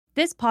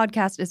This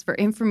podcast is for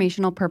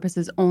informational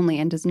purposes only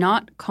and does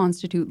not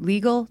constitute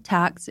legal,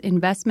 tax,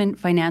 investment,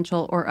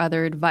 financial, or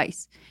other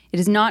advice. It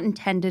is not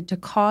intended to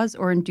cause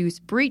or induce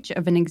breach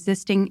of an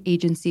existing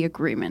agency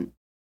agreement.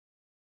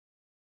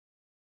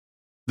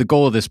 The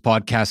goal of this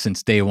podcast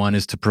since day one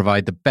is to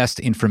provide the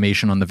best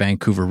information on the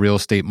Vancouver real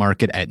estate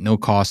market at no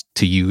cost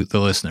to you, the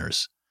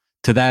listeners.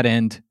 To that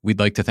end, we'd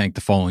like to thank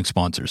the following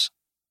sponsors.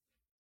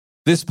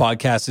 This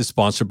podcast is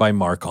sponsored by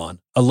Marcon,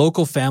 a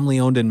local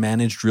family-owned and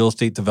managed real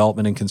estate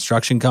development and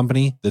construction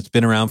company that's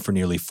been around for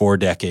nearly 4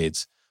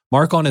 decades.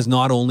 Marcon is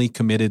not only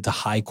committed to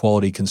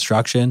high-quality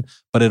construction,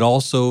 but it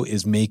also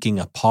is making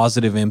a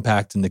positive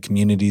impact in the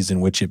communities in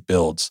which it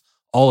builds,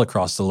 all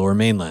across the Lower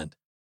Mainland.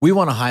 We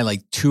want to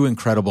highlight 2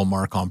 incredible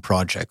Marcon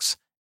projects.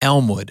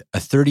 Elmwood, a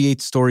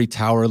 38-story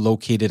tower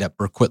located at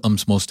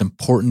Burquitlam's most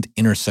important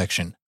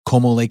intersection,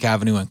 Como Lake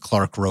Avenue and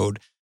Clark Road.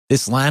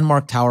 This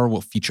landmark tower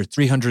will feature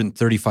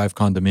 335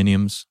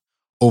 condominiums,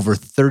 over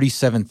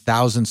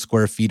 37,000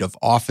 square feet of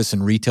office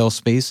and retail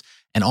space,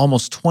 and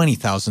almost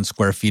 20,000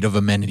 square feet of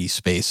amenity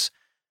space.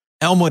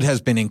 Elmwood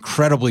has been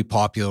incredibly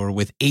popular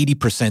with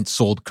 80%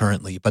 sold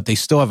currently, but they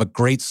still have a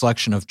great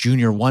selection of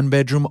junior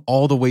 1-bedroom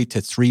all the way to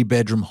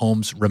 3-bedroom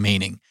homes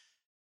remaining.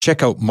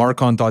 Check out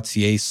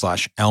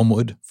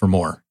marcon.ca/Elmwood for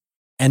more.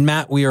 And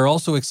Matt, we are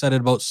also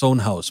excited about Sohn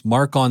House,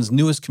 Marcon's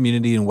newest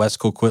community in West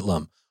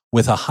Coquitlam.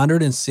 With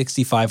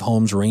 165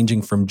 homes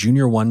ranging from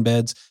junior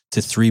 1-beds to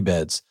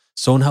 3-beds,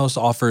 Sohn House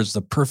offers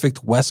the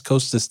perfect West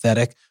Coast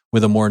aesthetic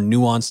with a more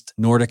nuanced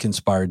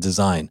Nordic-inspired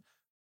design.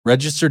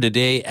 Register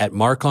today at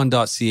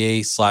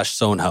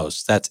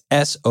marcon.ca/Sohnhaus. That's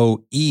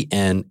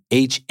SOENHAUS.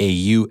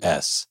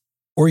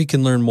 Or you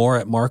can learn more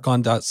at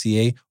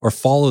marcon.ca or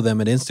follow them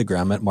at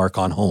Instagram at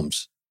Marcon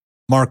Homes.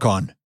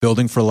 Marcon,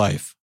 building for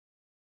life.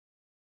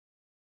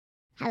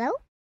 Hello?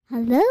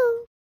 Hello?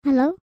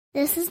 Hello?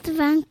 This is the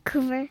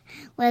Vancouver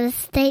Real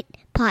Estate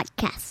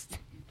Podcast.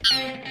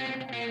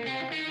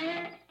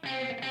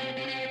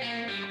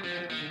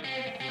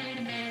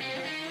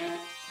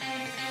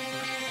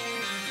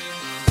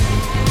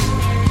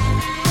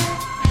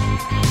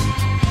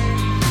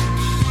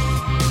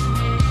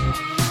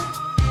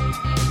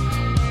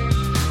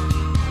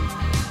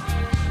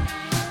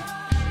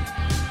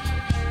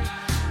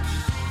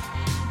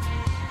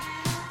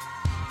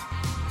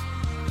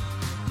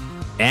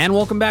 And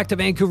welcome back to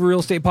Vancouver Real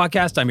Estate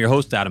Podcast. I'm your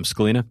host, Adam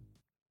Scalina.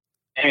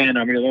 And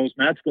I'm your host,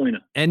 Matt Scalina.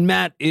 And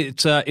Matt,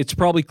 it's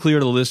probably clear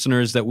to the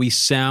listeners that we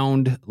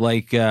sound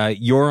like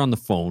you're on the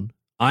phone.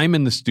 I'm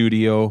in the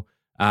studio.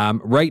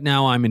 Right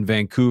now, I'm in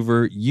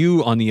Vancouver.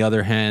 You, on the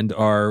other hand,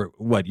 are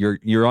what?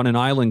 You're on an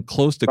island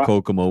close to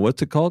Kokomo.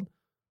 What's it called?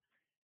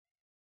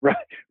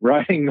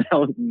 Riding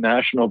Mountain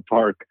National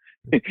Park.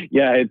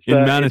 Yeah, it's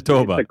in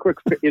Manitoba.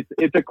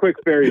 It's a quick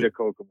ferry to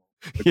Kokomo.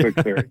 Quick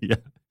ferry. Yeah.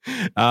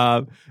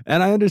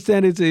 And I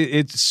understand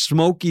it's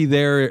smoky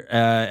there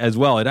as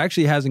well. It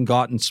actually hasn't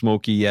gotten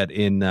smoky yet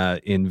in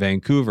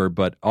Vancouver,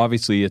 but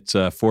obviously it's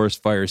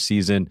forest fire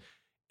season.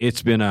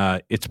 It's been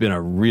a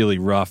really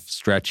rough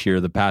stretch here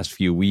the past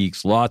few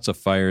weeks. Lots of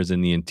fires in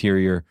the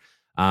interior.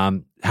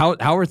 How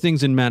are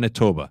things in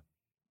Manitoba?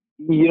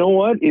 You know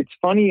what? It's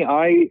funny.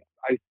 I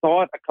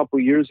thought a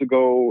couple years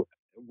ago,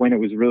 when it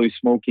was really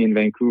smoky in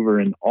Vancouver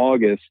in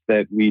August,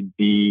 that we'd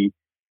be,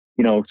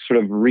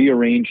 sort of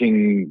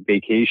rearranging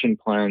vacation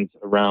plans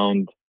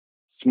around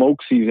smoke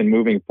season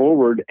moving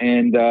forward.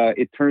 And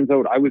it turns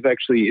out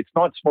it's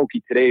not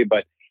smoky today,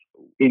 but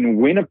in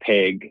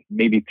Winnipeg,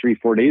 maybe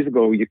 3-4 days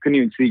ago, you couldn't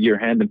even see your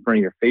hand in front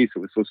of your face. It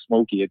was so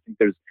smoky. I think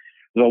there's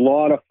a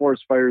lot of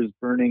forest fires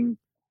burning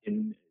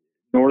in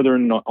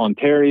northern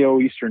Ontario,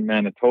 eastern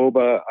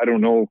Manitoba. I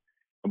don't know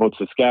about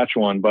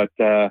Saskatchewan, but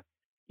yeah,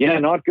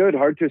 not good.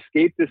 Hard to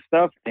escape this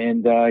stuff.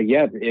 And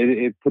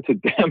it puts a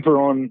damper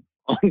on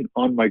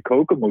my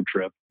Kokomo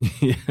trip.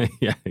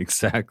 Yeah,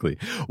 exactly.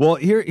 Well,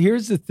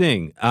 here's the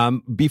thing.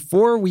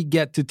 Before we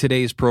get to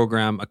today's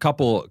program, a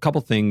couple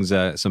things,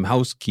 some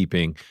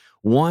housekeeping.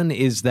 One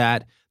is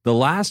that the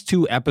last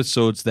 2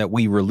 episodes that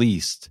we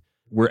released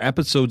were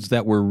episodes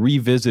that were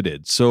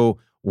revisited. So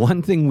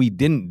one thing we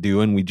didn't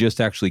do, and we just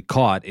actually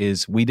caught,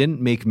 is we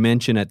didn't make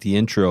mention at the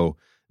intro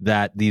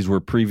that these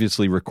were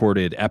previously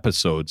recorded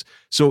episodes.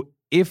 So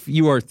if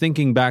you are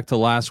thinking back to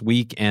last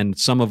week and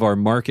some of our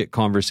market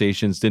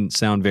conversations didn't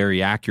sound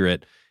very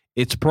accurate,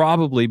 it's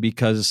probably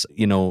because,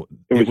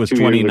 it was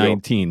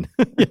 2019.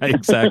 Yeah,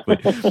 exactly.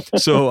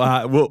 So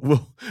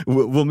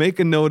we'll make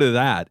a note of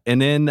that.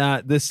 And then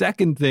the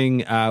second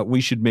thing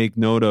we should make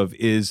note of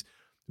is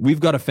we've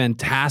got a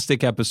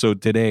fantastic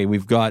episode today.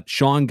 We've got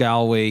Sean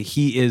Galway.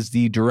 He is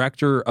the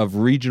Director of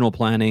Regional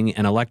Planning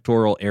and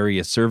Electoral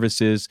Area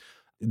Services.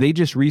 They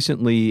just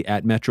recently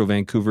at Metro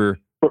Vancouver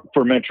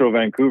For Metro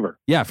Vancouver.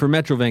 Yeah, for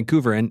Metro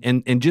Vancouver.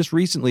 And just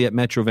recently at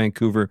Metro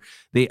Vancouver,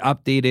 they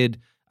updated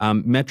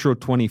Metro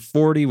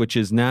 2040, which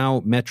is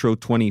now Metro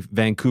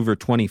Vancouver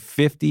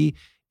 2050.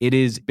 It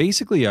is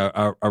basically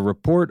a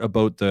report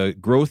about the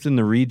growth in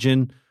the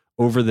region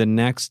over the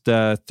next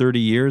 30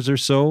 years or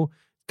so,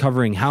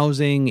 covering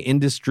housing,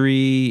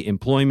 industry,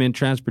 employment,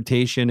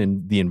 transportation,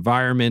 and the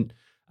environment.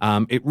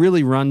 It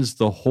really runs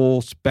the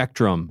whole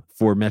spectrum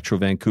for Metro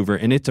Vancouver,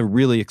 and it's a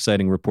really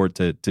exciting report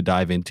to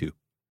dive into.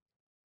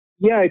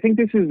 Yeah, I think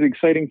this is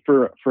exciting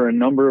for a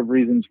number of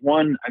reasons.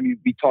 One, I mean,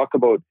 we talk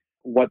about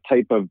what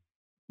type of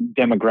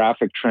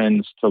demographic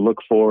trends to look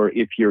for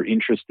if you're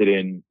interested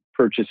in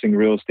purchasing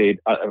real estate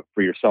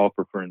for yourself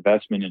or for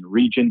investment in a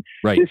region.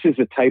 Right. This is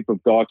the type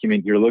of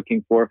document you're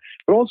looking for,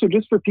 but also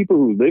just for people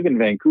who live in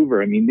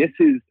Vancouver. I mean, this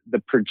is the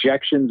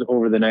projections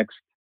over the next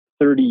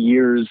 30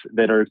 years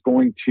that are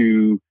going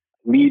to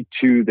lead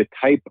to the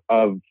type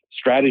of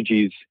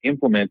strategies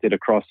implemented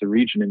across the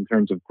region in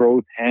terms of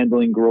growth,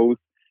 handling growth,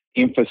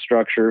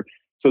 infrastructure.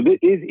 So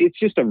it's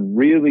just a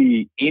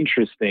really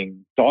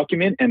interesting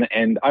document,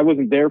 and I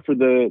wasn't there for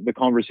the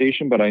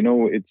conversation, but I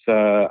know it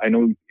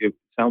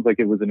sounds like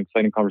it was an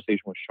exciting conversation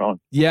with Sean.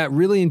 Yeah,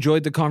 really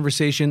enjoyed the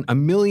conversation.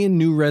 1 million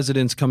new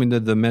residents coming to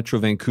the Metro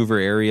Vancouver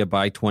area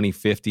by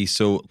 2050.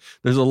 So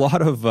there's a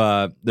lot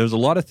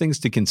of things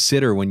to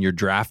consider when you're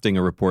drafting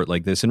a report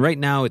like this. And right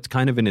now, it's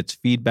kind of in its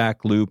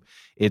feedback loop.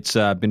 It's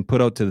been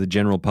put out to the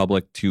general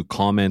public to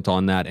comment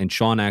on that, and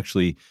Sean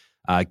actually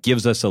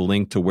gives us a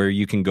link to where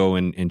you can go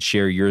and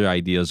share your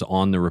ideas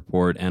on the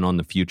report and on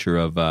the future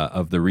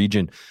of the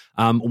region.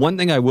 One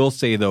thing I will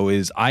say, though,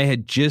 is I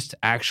had just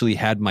actually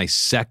had my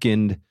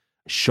second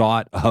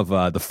shot of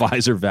the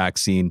Pfizer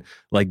vaccine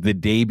like the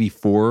day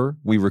before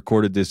we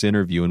recorded this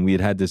interview, and we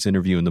had this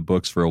interview in the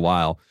books for a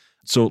while.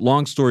 So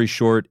long story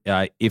short,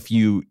 if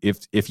you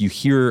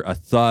hear a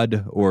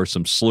thud or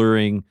some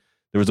slurring,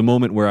 there was a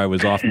moment where I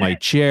was off my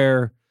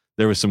chair.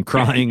 There was some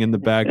crying in the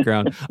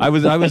background. I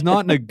was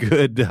not in a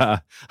good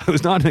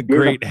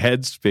great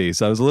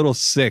headspace. I was a little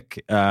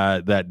sick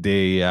that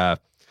day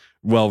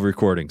while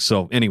recording.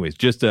 So, anyways,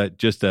 just a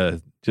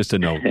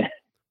note.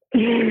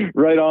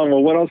 Right on.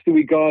 Well, what else do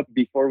we got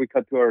before we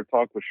cut to our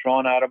talk with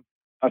Sean, Adam?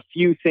 A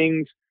few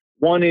things.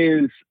 One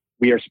is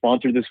we are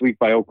sponsored this week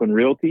by Oakwyn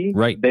Realty.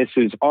 Right. This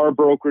is our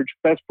brokerage,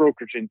 best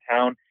brokerage in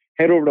town.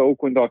 Head over to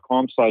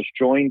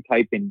oakwyn.com/join.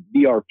 Type in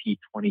VRP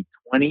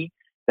 2020.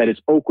 That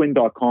is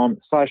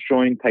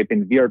oakwyn.com/join. Type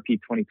in VRP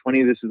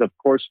 2020. This is, of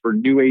course, for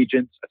new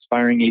agents,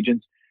 aspiring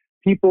agents,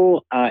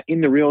 people in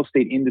the real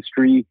estate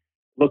industry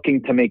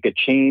looking to make a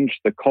change,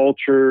 the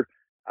culture,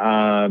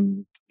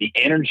 the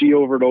energy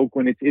over at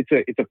Oakwyn. It's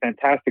a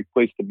fantastic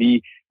place to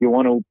be. You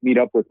want to meet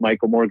up with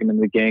Michael Morgan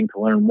and the gang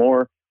to learn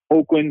more.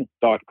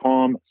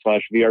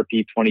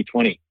 oakwyn.com/VRP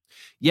 2020.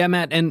 Yeah,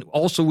 Matt. And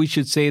also we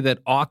should say that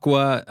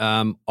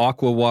Aqua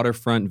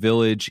Waterfront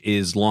Village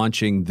is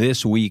launching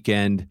this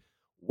weekend.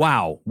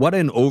 Wow, what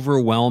an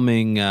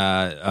overwhelming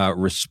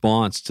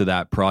response to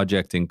that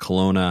project in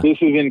Kelowna. This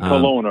is in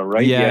Kelowna,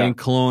 right? Yeah, in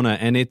Kelowna.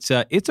 And it's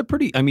a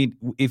pretty, I mean,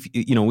 if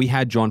you know, we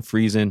had John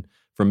Friesen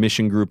from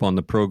Mission Group on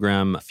the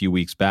program a few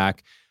weeks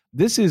back.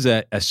 This is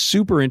a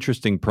super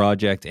interesting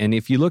project. And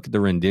if you look at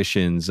the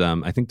renditions,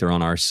 I think they're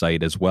on our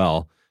site as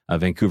well,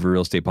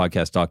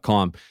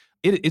 VancouverRealEstatePodcast.com.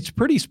 It's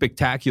pretty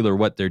spectacular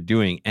what they're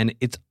doing, and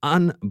it's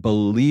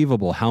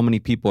unbelievable how many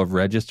people have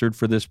registered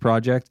for this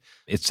project.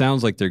 It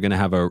sounds like they're going to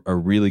have a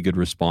really good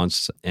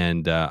response,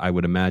 and I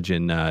would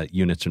imagine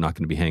units are not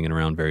going to be hanging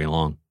around very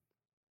long.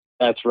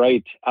 That's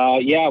right.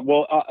 Yeah,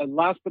 well,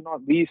 last but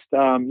not least,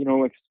 you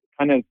know, it's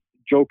kind of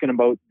joking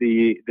about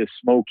the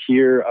smoke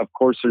here. Of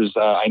course, there's,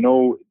 I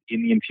know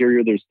in the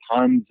interior, there's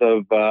tons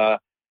of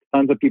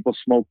people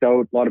smoked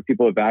out, a lot of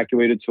people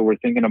evacuated, so we're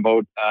thinking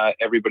about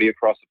everybody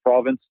across the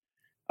province.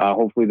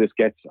 Hopefully this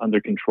gets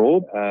under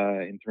control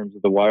in terms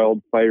of the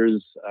wildfires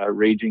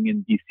raging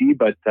in BC.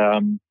 But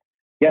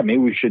yeah, maybe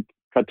we should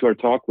cut to our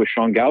talk with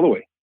Sean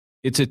Galloway.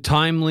 It's a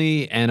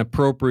timely and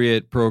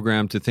appropriate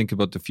program to think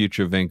about the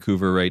future of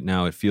Vancouver right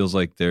now. It feels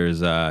like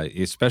there's,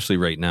 especially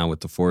right now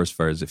with the forest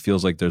fires, it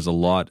feels like there's a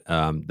lot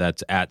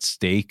that's at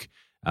stake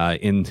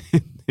in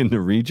the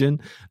region,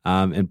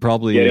 and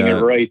probably getting it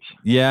right.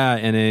 Yeah,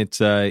 and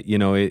it's you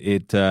know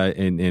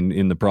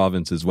in the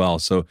province as well.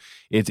 So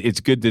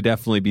it's good to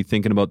definitely be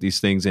thinking about these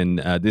things. And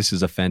this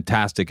is a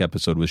fantastic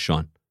episode with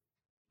Sean.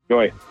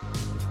 Enjoy.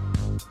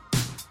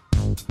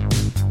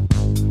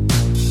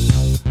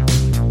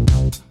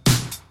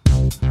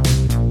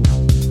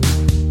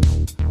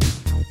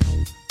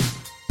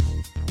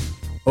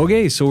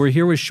 Okay, so we're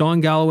here with Sean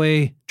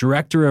Galloway,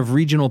 Director of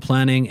Regional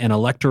Planning and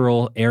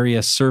Electoral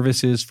Area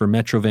Services for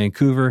Metro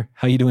Vancouver.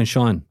 How you doing,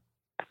 Sean?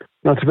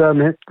 Not too bad,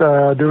 mate.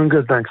 Doing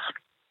good, thanks.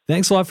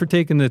 Thanks a lot for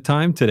taking the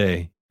time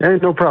today. Hey,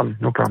 no problem.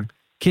 No problem.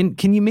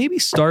 Can you maybe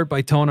start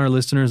by telling our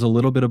listeners a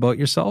little bit about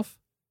yourself?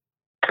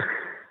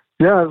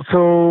 Yeah,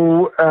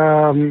 so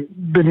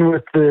been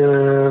with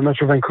the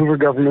Metro Vancouver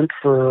government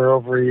for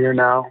over a year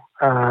now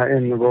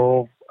in the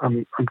role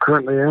I'm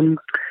currently in.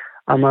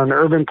 I'm an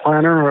urban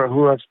planner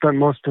who I've spent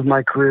most of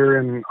my career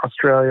in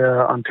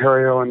Australia,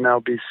 Ontario, and now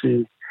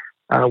BC,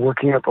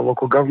 working at the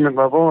local government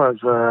level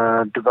as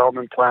a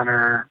development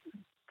planner,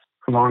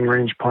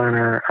 long-range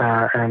planner,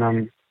 and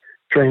I'm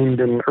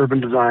trained in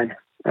urban design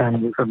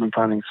and urban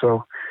planning.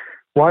 So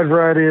wide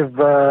variety of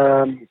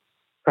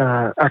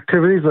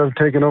activities that have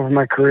taken over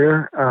my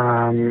career,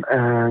 and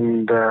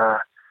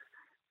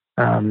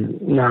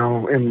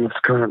now in this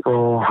current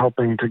role,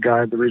 helping to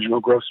guide the regional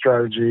growth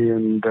strategy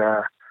and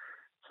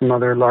some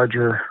other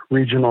larger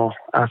regional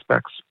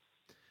aspects.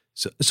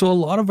 So a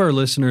lot of our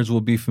listeners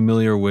will be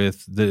familiar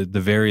with the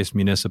various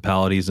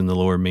municipalities in the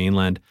Lower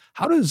Mainland.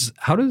 How does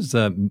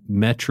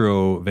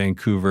Metro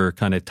Vancouver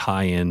kind of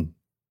tie in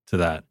to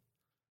that?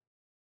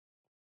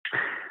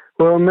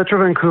 Well, Metro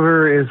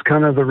Vancouver is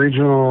kind of the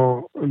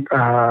regional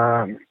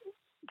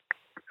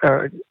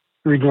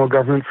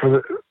government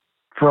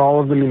for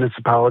all of the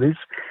municipalities,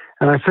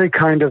 and I say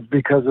kind of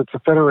because it's a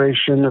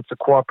federation, it's a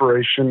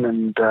cooperation,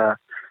 and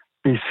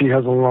BC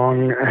has a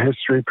long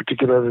history,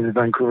 particularly the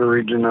Vancouver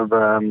region, of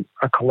a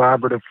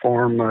collaborative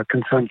form, a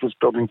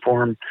consensus-building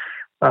form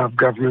of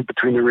government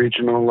between the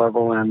regional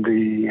level and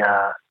the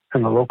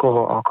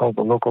local. I'll call it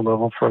the local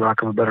level, for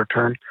lack of a better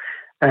term.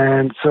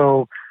 And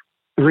so,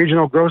 the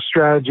regional growth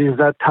strategy is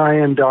that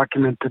tie-in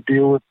document to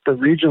deal with the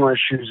regional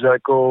issues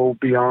that go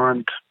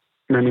beyond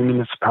many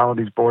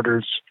municipalities'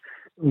 borders,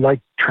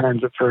 like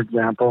transit, for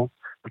example.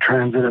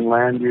 Transit and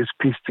land use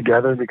pieced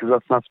together, because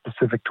that's not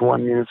specific to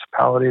one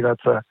municipality.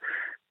 That's a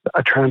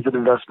transit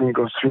investment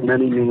goes through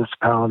many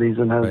municipalities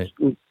and has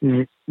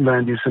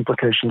land use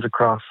implications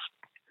across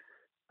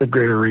the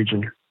greater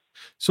region.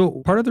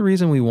 So part of the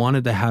reason we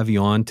wanted to have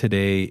you on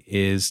today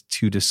is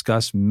to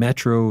discuss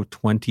Metro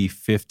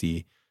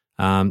 2050.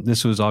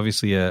 This was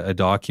obviously a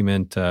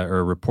document or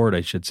a report,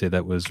 I should say,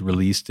 that was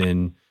released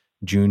in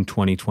June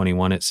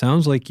 2021. It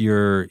sounds like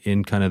you're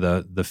in kind of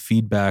the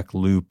feedback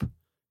loop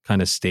kind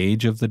of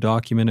stage of the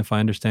document, if I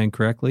understand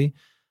correctly.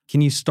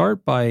 Can you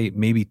start by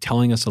maybe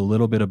telling us a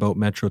little bit about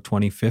Metro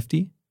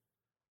 2050?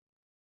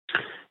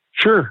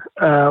 Sure.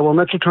 Well,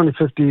 Metro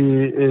 2050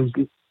 is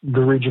the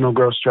regional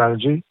growth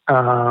strategy.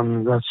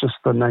 That's just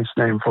the nice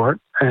name for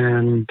it.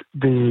 And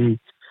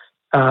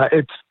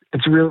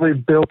it's really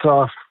built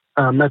off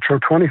Metro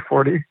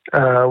 2040,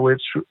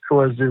 which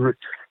was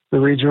the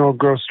regional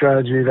growth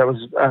strategy that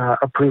was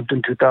approved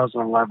in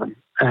 2011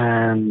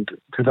 and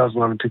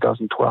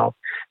 2012.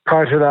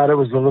 Prior to that, it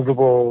was the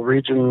livable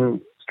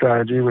region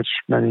strategy, which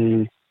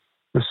many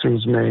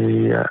listeners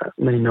may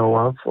know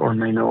of or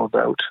may know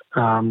about,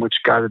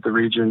 which guided the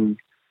region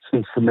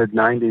since the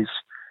mid-90s.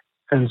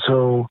 And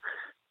so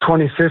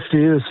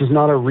 2050, this is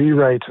not a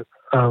rewrite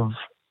of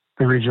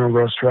the regional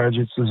growth strategy.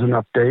 This is an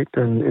update.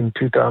 And in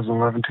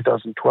 2011,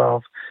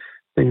 2012,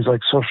 things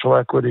like social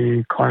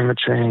equity, climate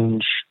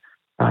change,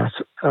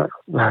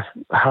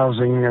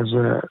 housing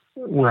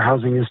where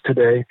housing is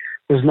today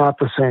was not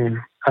the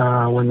same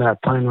when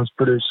that plan was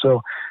produced.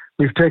 So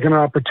we've taken an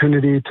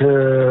opportunity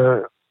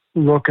to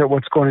look at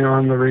what's going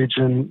on in the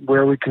region,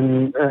 where we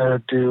can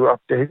do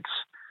updates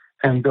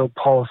and build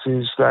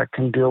policies that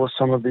can deal with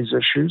some of these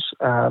issues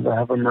that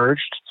have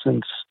emerged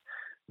since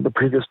the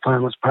previous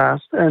plan was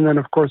passed. And then,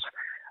 of course,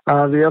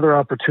 the other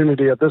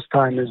opportunity at this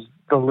time is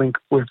the link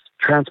with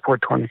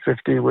Transport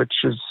 2050, which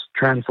is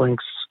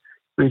TransLink's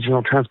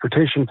regional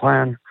transportation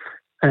plan,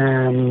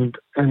 and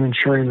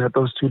ensuring that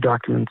those two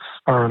documents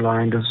are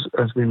aligned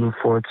as we move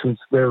forward, since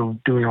they're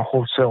doing a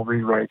wholesale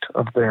rewrite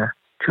of their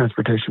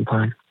transportation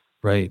plan.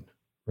 Right.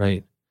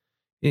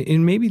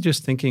 And maybe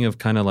just thinking of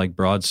kind of like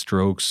broad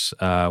strokes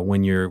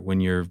when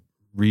you're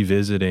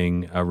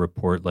revisiting a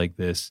report like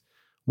this,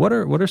 what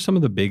are some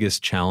of the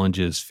biggest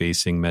challenges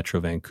facing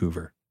Metro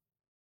Vancouver?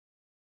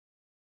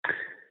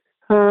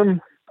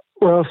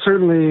 Well,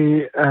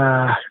 certainly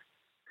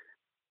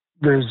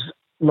there's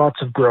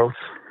lots of growth,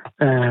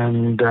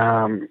 and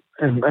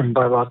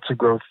by lots of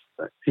growth,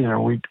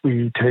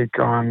 we take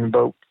on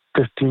about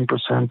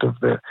 15% of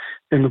the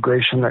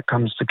immigration that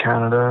comes to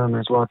Canada, and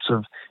there's lots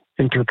of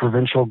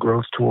interprovincial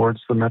growth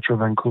towards the Metro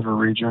Vancouver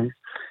region.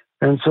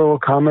 And so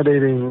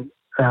accommodating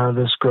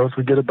this growth,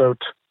 we get about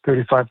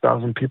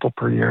 35,000 people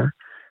per year.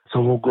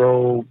 So we'll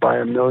grow by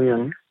 1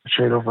 million,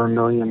 shade over 1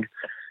 million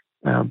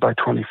by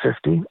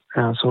 2050.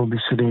 So we'll be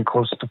sitting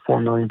close to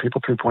 4 million people,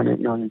 3.8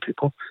 million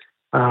people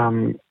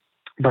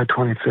by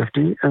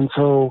 2050. And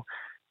so,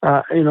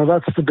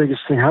 that's the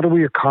biggest thing. How do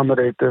we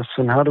accommodate this,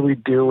 and how do we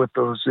deal with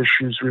those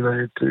issues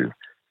related to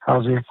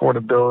housing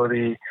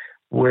affordability?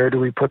 Where do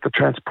we put the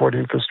transport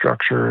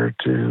infrastructure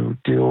to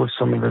deal with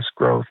some of this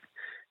growth?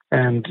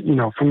 And,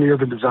 from the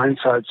urban design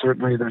side,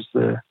 certainly there's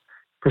the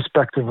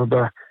perspective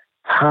about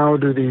how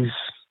do these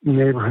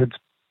neighborhoods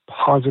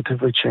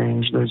positively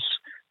change. There's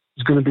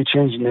going to be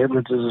change in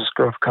neighborhoods as this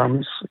growth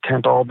comes. It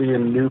can't all be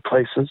in new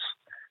places,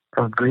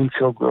 or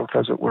greenfield growth,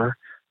 as it were.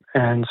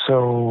 And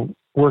so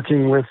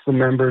working with the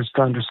members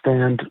to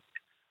understand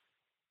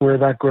where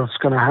that growth is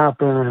going to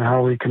happen and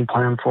how we can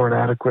plan for it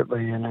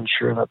adequately and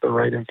ensure that the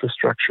right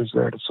infrastructure is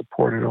there to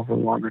support it over the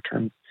longer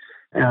term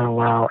and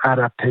allow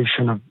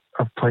adaptation of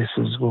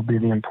places will be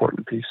the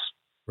important piece.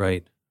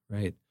 Right.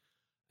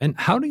 And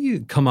how do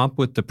you come up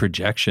with the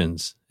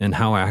projections, and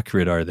how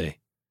accurate are they?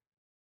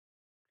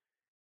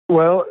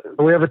 Well,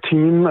 we have a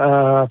team,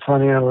 a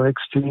planning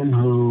analytics team,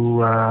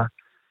 who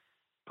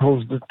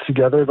pulls it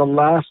together. The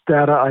last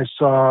data I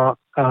saw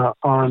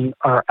on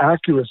our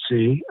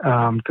accuracy,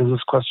 because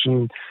this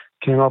question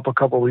came up a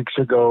couple of weeks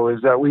ago,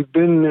 is that we've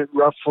been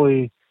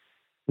roughly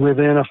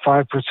within a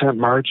 5%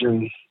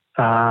 margin.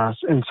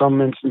 In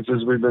some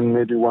instances, we've been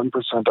maybe 1%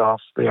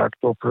 off the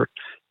actual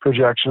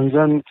projections.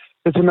 And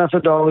it's a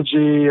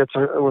methodology.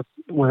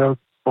 Without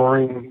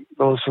boring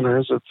the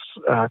listeners,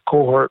 it's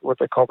cohort, what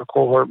they call the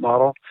cohort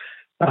model.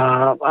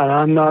 And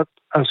I'm not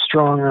as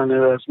strong on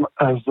it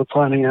as the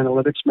planning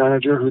analytics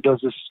manager who does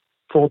this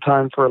full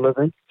time for a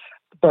living.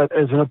 But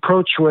as an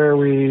approach where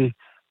we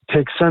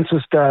take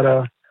census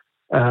data,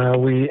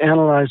 we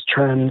analyze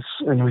trends,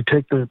 and we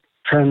take the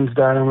trends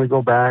data and we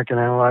go back and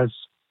analyze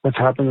what's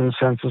happened in the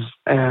census,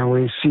 and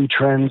we see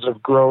trends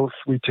of growth.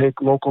 We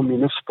take local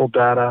municipal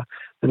data,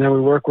 and then we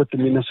work with the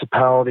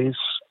municipalities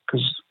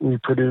because we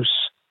produce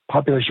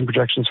population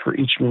projections for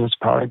each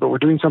municipality. But we're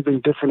doing something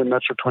different in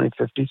Metro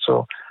 2050,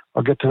 so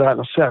I'll get to that in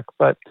a sec.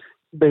 But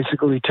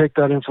basically, we take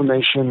that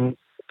information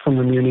from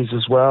the munis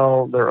as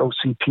well, their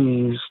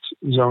OCPs,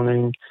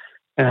 zoning,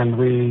 and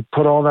we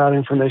put all that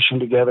information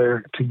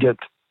together to get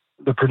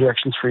the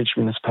projections for each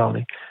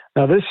municipality.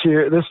 Now this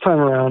time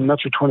around,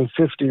 Metro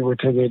 2050, we're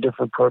taking a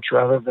different approach.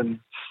 Rather than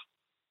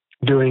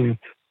doing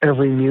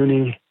every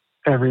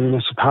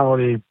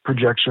municipality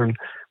projection,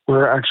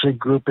 we're actually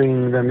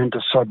grouping them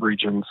into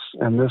subregions.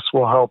 And this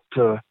will help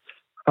to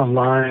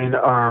align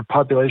our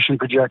population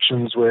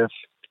projections with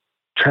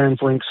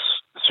TransLink's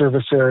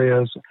service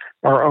areas,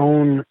 our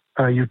own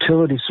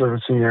utility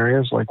servicing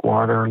areas like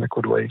water,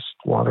 liquid waste,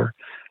 water.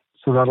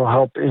 So that'll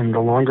help in the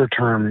longer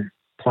term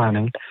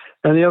planning.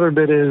 And the other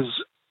bit is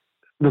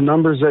the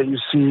numbers that you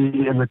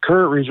see in the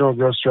current regional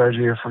growth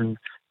strategy are from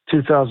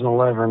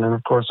 2011. And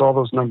of course, all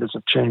those numbers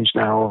have changed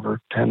now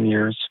over 10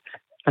 years.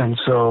 And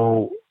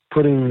so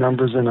putting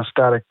numbers in a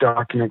static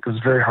document is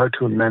very hard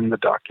to amend the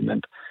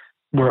document.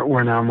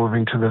 We're now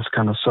moving to this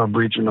kind of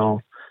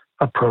sub-regional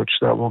approach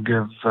that will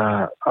give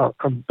a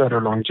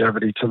better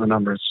longevity to the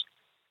numbers.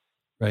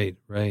 Right.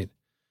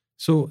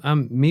 So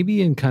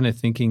maybe in kind of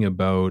thinking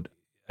about,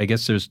 I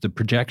guess there's the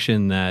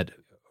projection that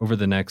over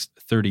the next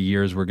 30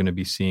 years, we're going to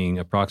be seeing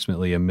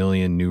approximately 1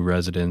 million new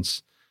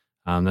residents.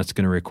 That's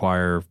going to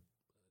require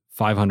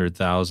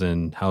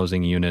 500,000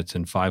 housing units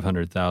and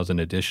 500,000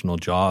 additional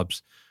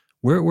jobs.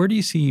 Where do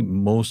you see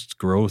most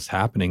growth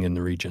happening in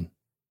the region?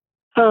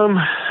 Well,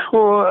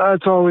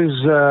 it's always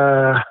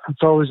a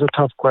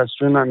tough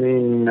question. I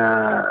mean,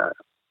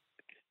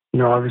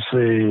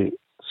 obviously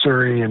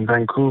Surrey and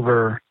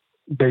Vancouver,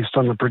 based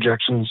on the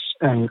projections,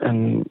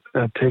 and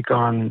take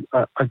on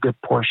a good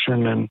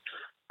portion, and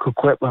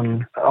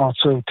Coquitlam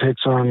also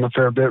takes on a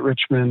fair bit.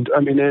 Richmond. I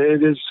mean,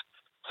 it is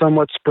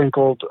somewhat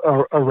sprinkled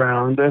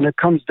around, and it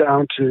comes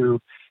down to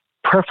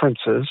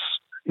preferences.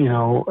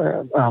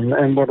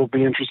 And what will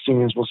be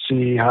interesting is we'll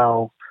see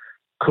how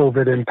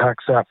COVID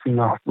impacts that from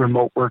the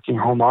remote working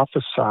home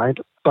office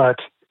side. But,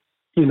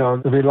 there'll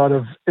be a lot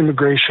of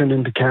immigration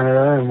into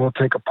Canada, and we'll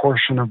take a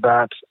portion of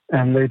that.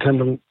 And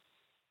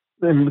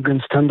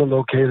immigrants tend to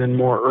locate in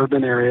more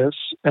urban areas,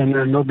 and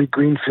then there'll be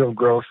greenfield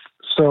growth.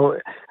 So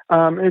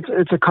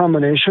it's a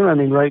combination. I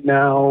mean, right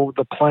now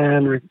the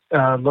plan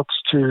looks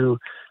to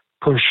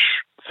push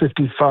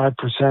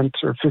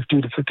 55% or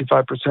 50 to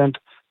 55%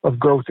 of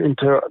growth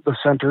into the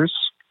centers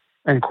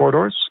and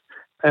corridors.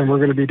 And we're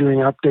going to be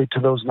doing an update to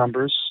those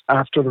numbers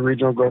after the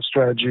regional growth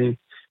strategy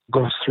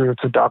goes through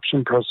its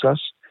adoption process.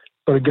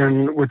 But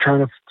again, we're trying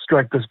to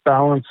strike this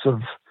balance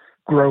of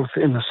growth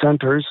in the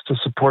centers to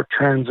support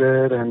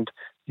transit and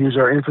use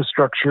our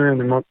infrastructure in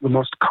the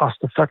most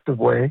cost-effective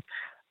way,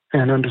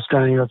 and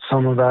understanding that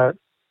some of that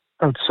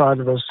outside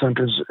of those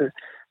centers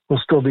will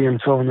still be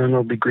infill, and then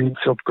there'll be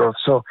greenfield growth.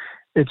 So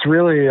it's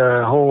really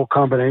a whole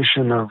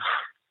combination of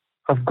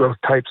growth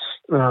types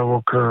will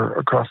occur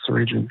across the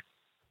region.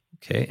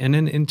 Okay. And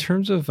then in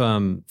terms of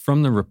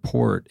from the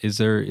report, is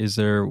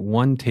there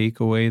one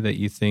takeaway that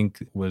you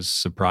think was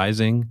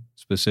surprising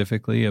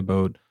specifically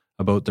about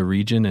the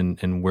region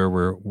and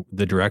where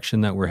the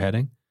direction that we're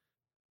heading?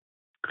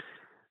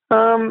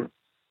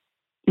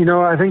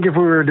 I think if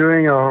we were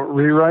doing a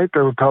rewrite,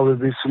 there would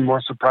probably be some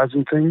more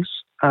surprising things.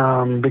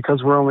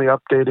 Because we're only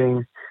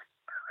updating,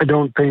 I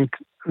don't think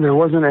there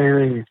wasn't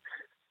anything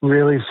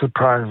really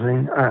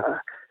surprising.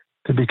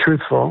 To be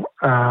truthful,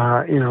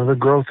 the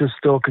growth is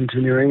still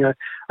continuing.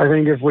 I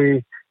think if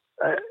we,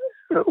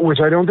 which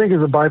I don't think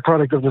is a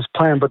byproduct of this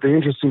plan, but the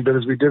interesting bit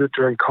is we did it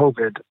during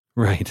COVID.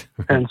 Right.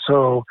 And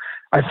so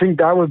I think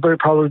that would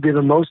probably be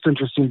the most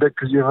interesting bit,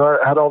 because you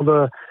had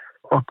all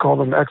I'll call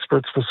them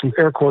experts with some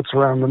air quotes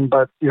around them,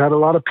 but you had a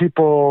lot of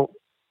people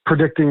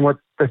predicting what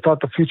they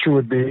thought the future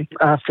would be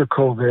after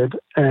COVID.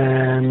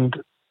 And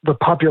the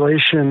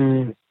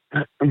population,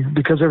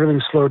 because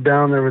everything slowed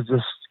down, there was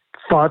this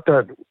thought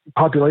that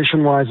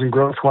population-wise and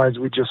growth-wise,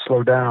 we'd just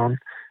slow down.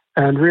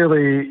 And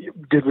really,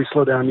 did we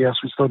slow down? Yes,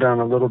 we slowed down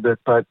a little bit,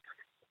 but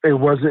it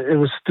was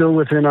still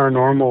within our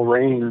normal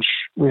range.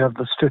 We have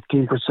this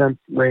 15%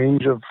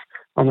 range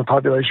on the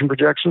population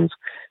projections.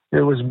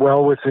 It was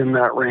well within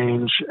that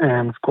range.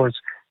 And of course,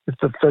 if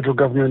the federal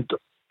government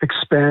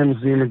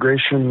expands the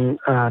immigration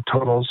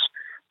totals,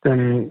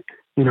 then,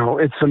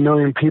 it's 1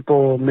 million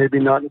people, maybe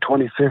not in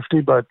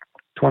 2050, but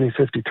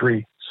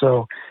 2053.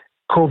 So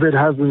COVID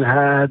hasn't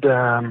had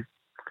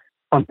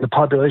on the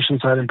population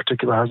side in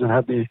particular, hasn't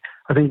had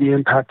I think the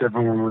impact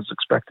everyone was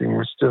expecting.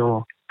 We're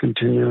still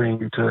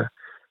continuing to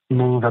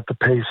move at the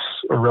pace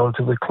or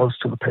relatively close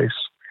to the pace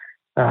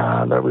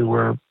that we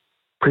were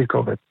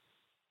pre-COVID.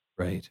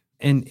 Right.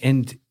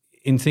 And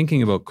in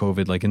thinking about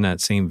COVID, like in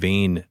that same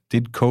vein,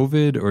 did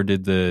COVID or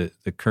did the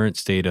current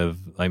state of,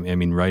 I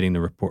mean, writing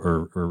the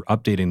report or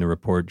updating the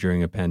report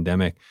during a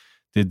pandemic,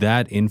 did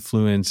that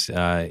influence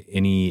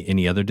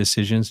any other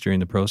decisions during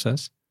the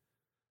process?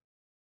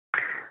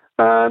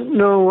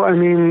 No, I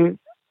mean,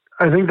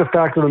 I think the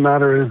fact of the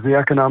matter is the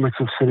economics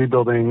of city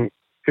building,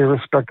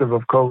 irrespective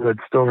of COVID,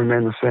 still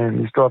remain the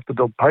same. You still have to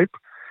build pipe.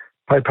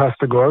 Pipe has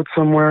to go out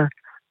somewhere.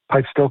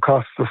 Pipe still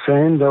costs the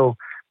same, though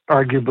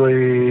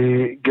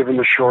arguably, given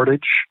the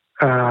shortage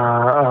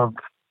of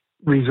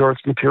resource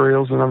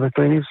materials and other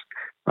things,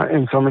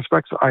 in some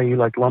respects, i.e.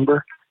 like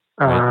lumber,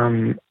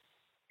 Right.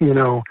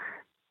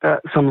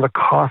 some of the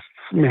costs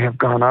may have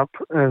gone up,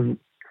 and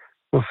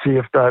we'll see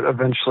if that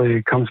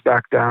eventually comes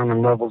back down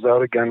and levels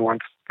out again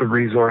once the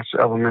resource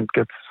element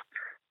gets,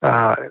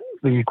 the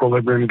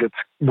equilibrium gets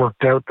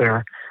worked out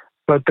there.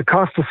 But the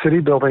cost of city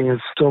building is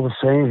still the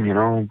same.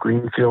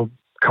 Greenfield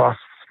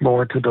costs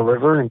more to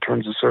deliver in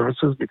terms of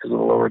services because of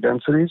the lower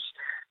densities.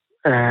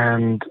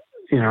 And,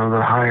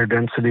 the higher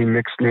density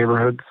mixed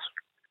neighborhoods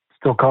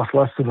still cost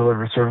less to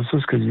deliver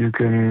services because you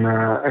can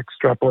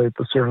extrapolate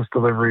the service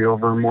delivery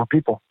over more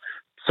people.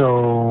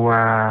 So,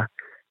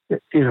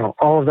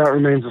 all of that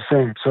remains the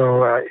same.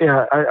 So,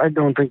 I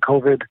don't think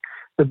COVID,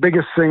 the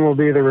biggest thing will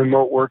be the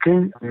remote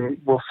working.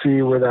 We'll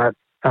see where that,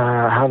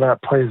 how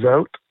that plays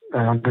out.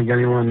 I don't think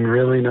anyone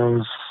really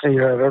knows.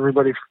 You have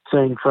everybody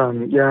saying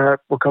from, we're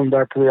coming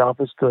back to the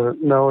office to,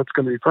 no, it's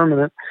going to be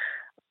permanent.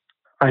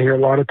 I hear a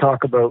lot of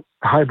talk about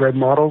hybrid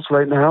models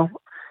right now,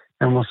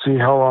 and we'll see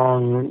how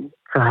long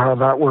or how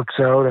that works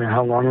out and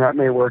how long that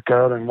may work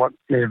out and what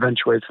may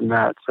eventuate from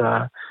that.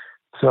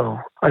 So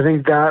I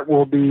think that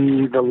will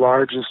be the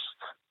largest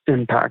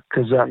impact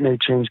because that may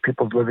change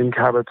people's living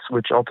habits,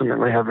 which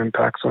ultimately have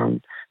impacts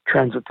on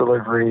transit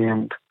delivery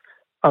and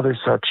other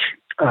such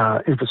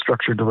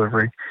infrastructure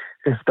delivery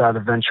if that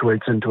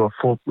eventuates into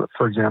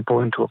for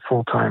example, into a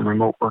full-time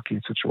remote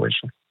working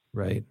situation.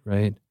 Right.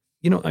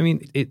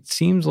 It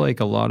seems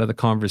like a lot of the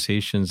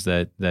conversations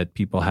that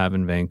people have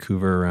in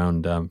Vancouver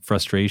around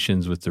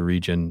frustrations with the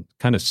region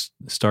kind of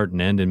start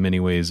and end in many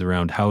ways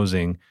around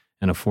housing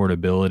and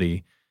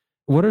affordability.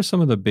 What are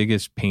some of the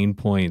biggest pain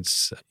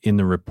points in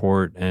the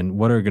report, and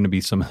what are going to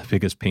be some of the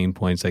biggest pain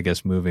points, I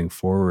guess, moving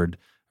forward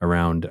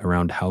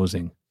around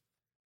housing?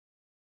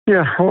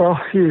 Yeah, well,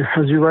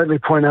 as you rightly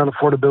point out,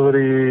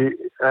 affordability,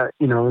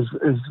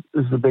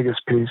 is the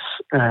biggest piece,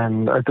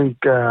 and I think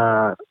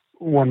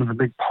one of the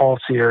big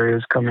policy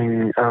areas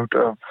coming out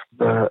of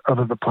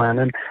the plan.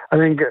 And I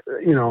think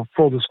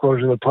full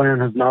disclosure, the plan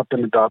has not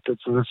been adopted,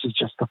 so this is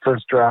just the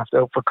first draft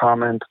out for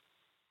comment.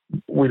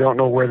 We don't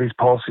know where these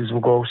policies will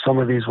go. Some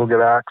of these will get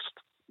axed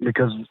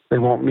because they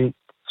won't meet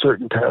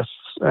certain tests.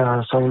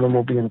 Some of them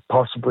will be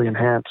possibly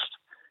enhanced.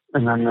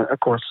 And then, of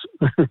course,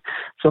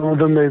 some of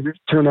them may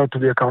turn out to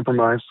be a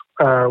compromise,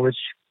 which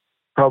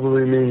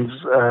probably means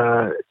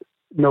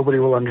nobody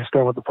will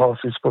understand what the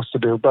policy is supposed to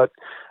do. But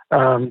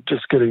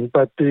just kidding.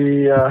 But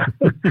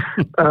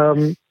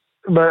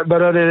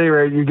but at any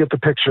rate, you get the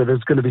picture.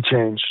 There's going to be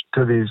change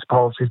to these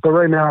policies. But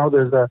right now,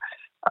 there's a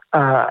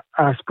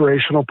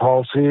aspirational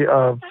policy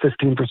of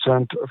 15%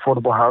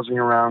 affordable housing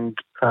around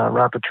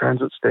rapid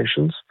transit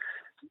stations.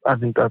 I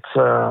think that's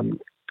a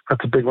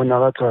big one. Now,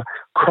 that's a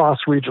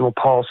cross-regional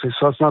policy.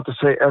 So that's not to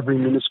say every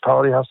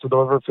municipality has to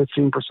deliver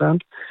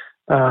 15%.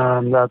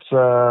 That's,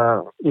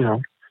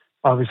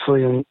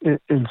 obviously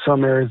in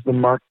some areas, the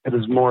market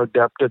is more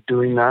adept at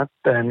doing that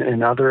than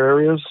in other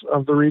areas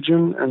of the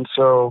region. And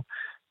so,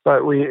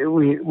 but we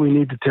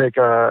need to take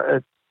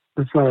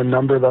it's not a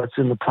number that's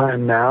in the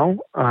plan now.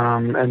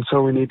 And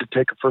so we need to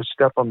take a first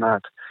step on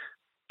that.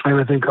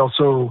 And I think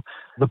also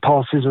the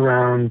policies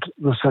around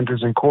the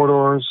centers and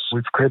corridors.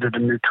 We've created a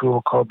new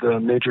tool called the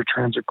Major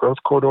Transit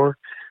Growth Corridor.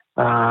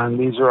 And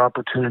these are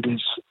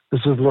opportunities.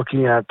 This is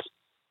looking at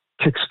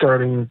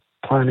kickstarting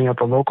planning at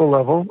the local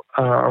level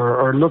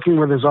or looking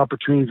where there's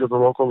opportunities at the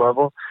local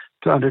level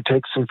to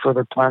undertake some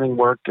further planning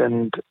work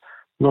and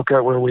look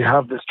at where we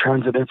have this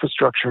transit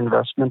infrastructure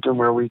investment and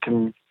where we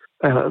can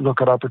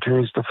look at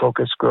opportunities to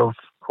focus growth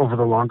over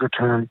the longer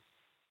term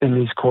in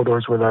these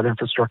corridors where that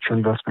infrastructure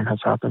investment has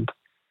happened.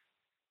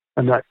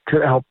 And that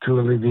could help to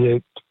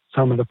alleviate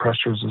some of the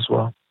pressures as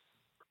well.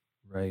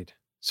 Right.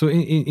 So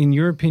in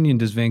your opinion,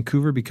 does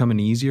Vancouver become an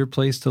easier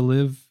place to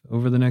live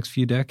over the next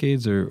few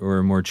decades or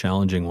a more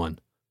challenging one?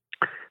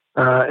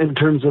 In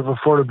terms of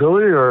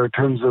affordability or in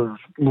terms of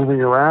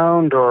moving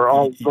around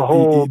or the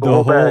whole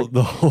bag?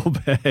 The whole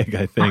bag,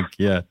 I think,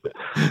 yeah.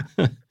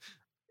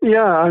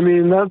 Yeah, I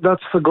mean,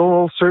 that's the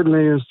goal,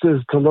 certainly, is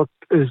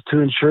to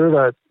ensure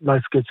that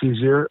life gets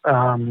easier,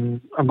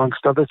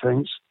 amongst other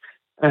things.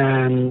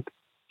 And,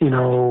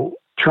 the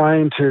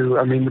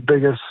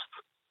biggest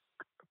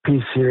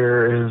piece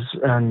here is,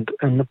 and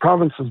the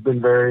province has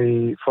been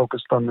very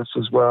focused on this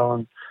as well,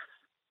 and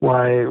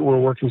why we're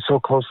working so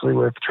closely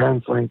with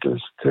TransLink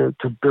is to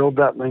build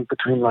that link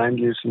between land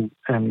use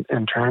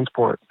and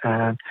transport.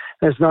 And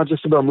it's not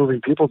just about moving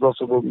people, it's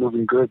also about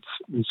moving goods.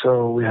 And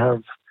so we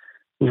have,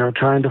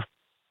 trying to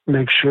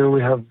make sure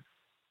we have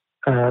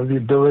the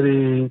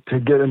ability to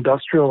get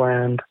industrial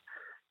land,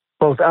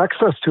 both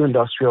access to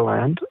industrial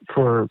land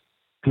for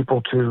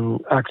people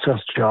to access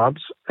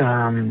jobs.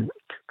 Because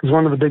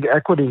one of the big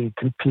equity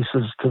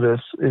pieces to this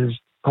is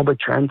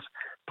public transit.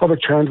 Public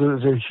transit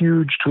is a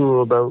huge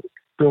tool about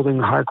building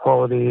high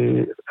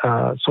quality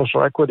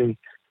social equity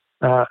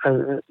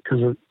because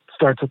it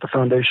starts at the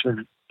foundation of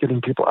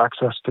getting people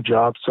access to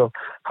jobs. So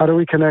how do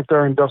we connect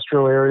our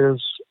industrial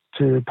areas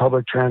to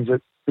public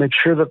transit, make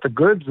sure that the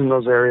goods in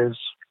those areas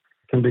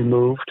can be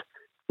moved?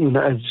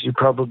 As you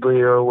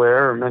probably are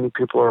aware, or many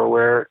people are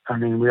aware, I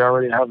mean, we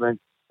already have a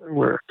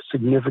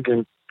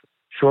significant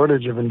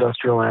shortage of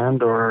industrial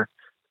land, or,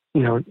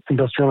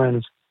 industrial land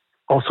is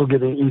also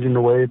getting eaten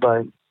away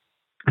by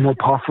more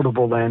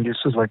profitable land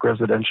uses like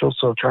residential.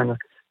 So trying to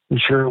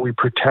ensure we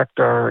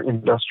protect our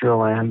industrial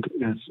land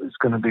is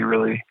going to be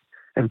really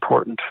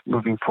important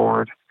moving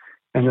forward.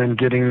 And then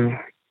getting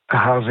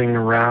housing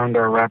around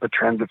our rapid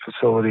transit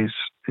facilities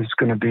is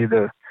going to be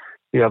the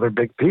other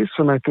big piece.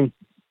 And I think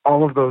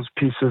all of those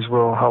pieces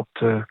will help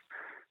to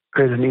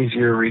create an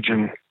easier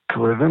region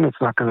to live in. It's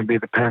not going to be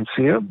the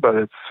panacea, but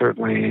it's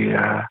certainly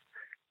a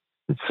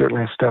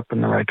step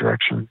in the right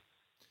direction.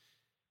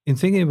 In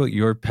thinking about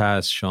your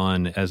past,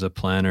 Sean, as a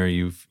planner,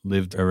 you've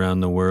lived around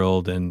the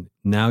world and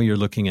now you're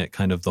looking at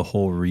kind of the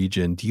whole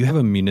region. Do you have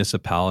a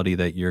municipality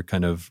that you're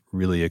kind of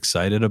really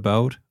excited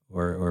about,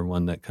 or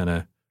one that kind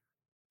of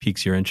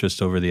piques your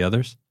interest over the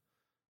others?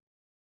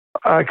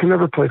 I can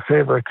never play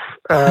favorites.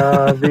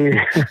 I think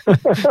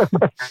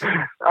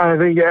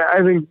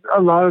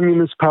a lot of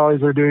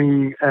municipalities are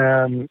doing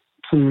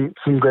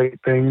some great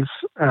things.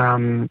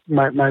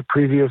 My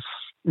previous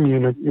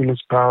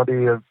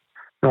municipality of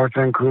North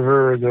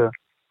Vancouver is a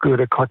good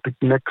eclectic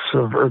mix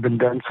of urban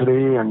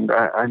density, and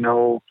I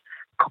know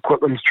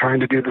Coquitlam's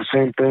trying to do the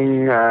same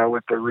thing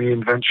with the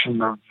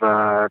reinvention of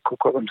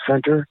Coquitlam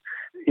Centre.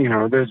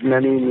 There's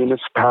many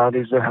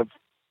municipalities that have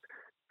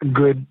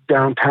good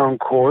downtown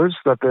cores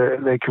that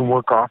they can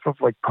work off of,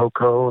 like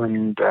Poco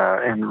and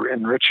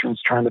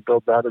Richmond's trying to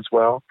build that as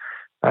well.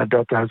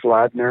 Delta has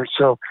Ladner.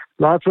 So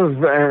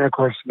and of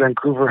course,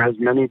 Vancouver has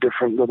many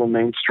different little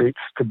main streets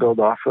to build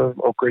off of,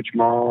 Oak Ridge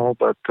Mall,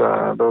 but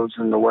those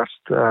in the west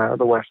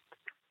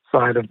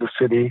side of the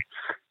city.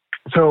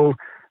 So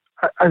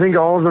I think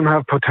all of them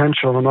have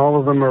potential and all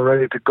of them are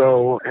ready to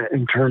go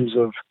in terms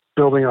of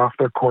building off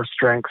their core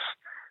strengths.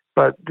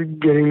 But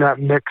getting that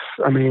mix,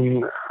 I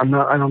mean,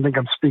 I don't think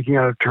I'm speaking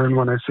out of turn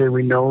when I say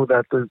we know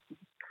that the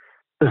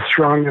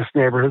strongest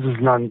neighborhoods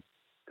is not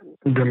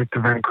endemic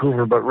to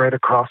Vancouver, but right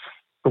across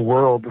the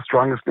world, the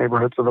strongest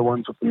neighborhoods are the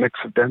ones with the mix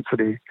of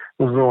density.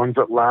 Those are the ones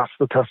that last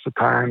the test of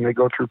time. They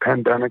go through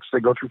pandemics,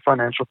 they go through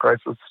financial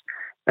crisis,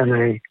 and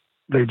they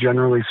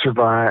generally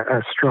survive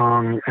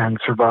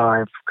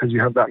because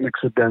you have that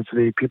mix of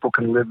density. People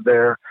can live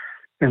there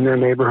in their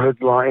neighborhoods,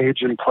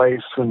 age in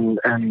place, and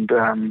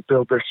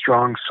build their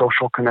strong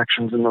social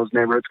connections in those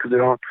neighborhoods, because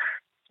it's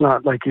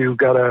not like you're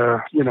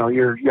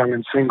young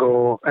and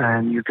single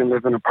and you can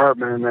live in an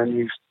apartment and then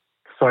you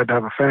decide to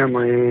have a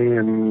family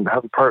and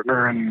have a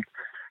partner, and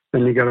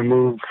then you got to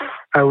move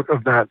out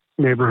of that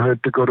neighborhood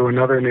to go to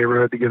another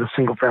neighborhood to get a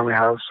single family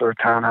house or a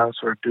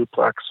townhouse or a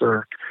duplex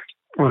or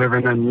whatever.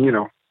 And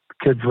then,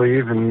 kids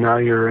leave and now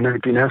you're an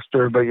empty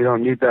nester, but you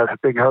don't need that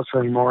big house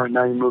anymore. And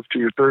now you move to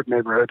your third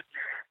neighborhood.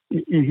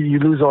 You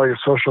lose all your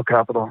social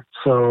capital.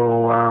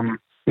 So,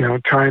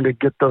 trying to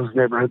get those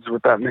neighborhoods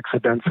with that mix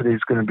of density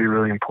is going to be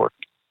really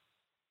important.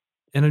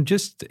 And I'm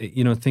just,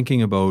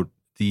 thinking about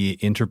the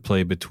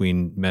interplay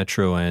between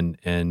Metro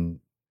and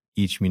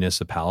each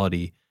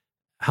municipality.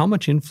 How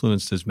much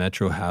influence does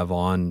Metro have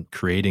on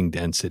creating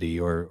density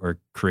or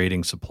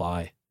creating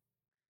supply?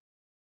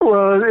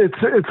 Well,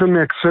 it's a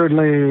mix.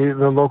 Certainly,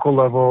 the local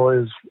level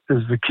is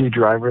the key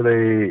driver.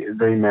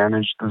 They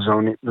manage the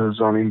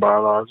zoning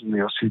bylaws and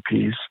the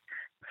OCPs,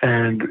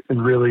 and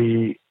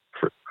really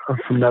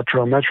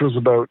for Metro's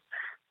about,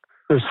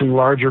 there's some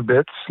larger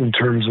bits in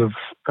terms of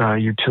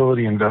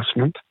utility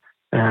investment,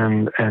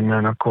 and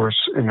then of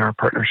course in our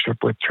partnership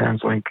with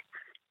TransLink,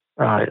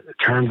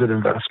 transit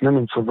investment,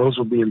 and so those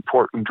will be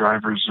important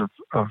drivers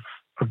of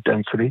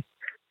density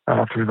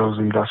through those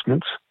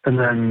investments. And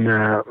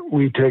then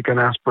we take an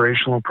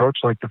aspirational approach,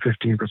 like the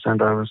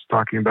 15% I was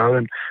talking about,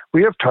 and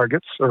we have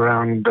targets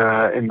around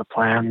in the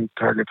plan,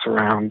 targets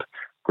around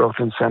growth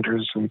in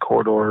centers and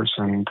corridors,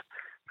 and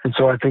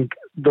so I think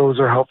those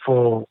are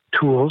helpful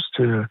tools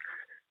to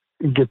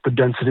get the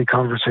density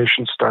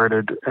conversation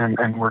started,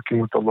 and working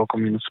with the local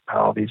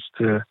municipalities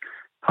to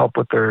help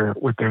with their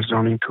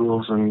zoning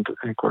tools, and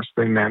of course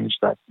they manage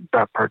that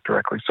part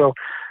directly. So,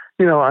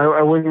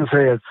 I wouldn't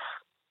say it's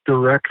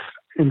direct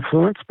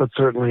influence, but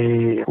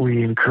certainly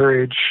we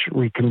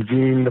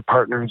convene the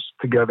partners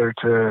together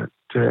to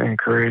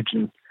encourage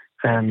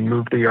and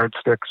move the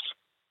yardsticks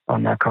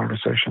on that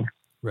conversation.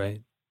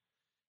 Right.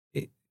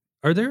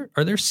 Are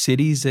there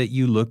cities that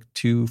you look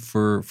to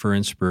for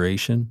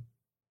inspiration?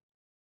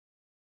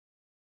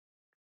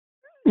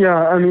 Yeah,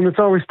 I mean, it's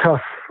always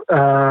tough.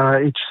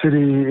 Each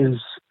city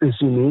is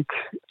unique,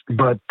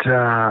 but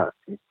of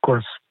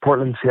course,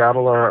 Portland,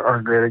 Seattle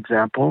are great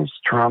examples.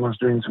 Toronto's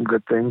doing some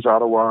good things.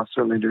 Ottawa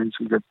certainly doing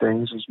some good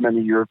things. There's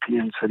many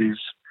European cities.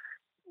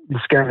 The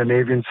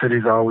Scandinavian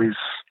cities always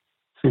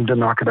seem to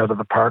knock it out of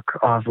the park.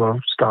 Oslo,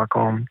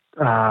 Stockholm,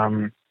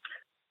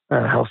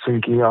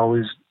 Helsinki,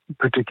 always,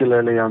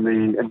 particularly on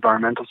the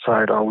environmental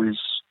side, always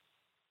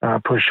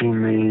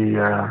pushing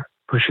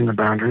the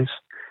boundaries.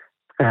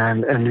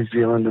 And New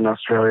Zealand and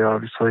Australia,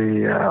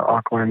 obviously,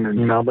 Auckland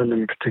and Melbourne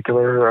in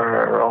particular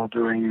are all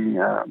doing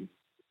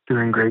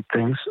great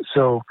things.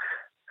 So,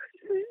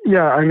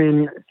 yeah, I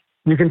mean,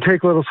 you can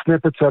take little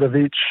snippets out of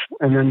each,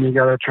 and then you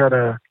got to try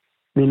to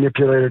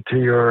manipulate it to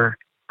your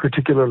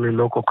particularly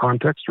local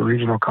context or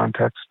regional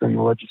context and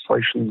the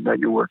legislation that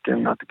you work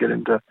in. Not to get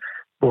into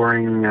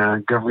boring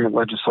government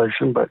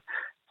legislation, but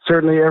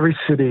certainly every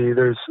city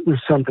there's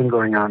something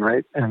going on,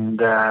 right? And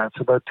it's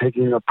about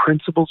taking the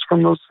principles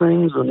from those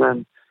things and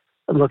then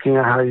looking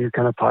at how you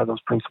can apply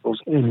those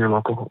principles in your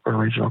local or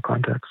regional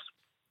context.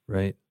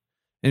 Right.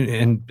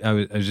 And I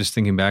was just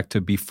thinking back to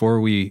before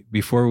we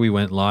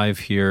went live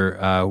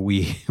here,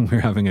 we were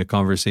having a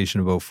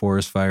conversation about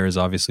forest fires.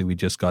 Obviously, we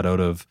just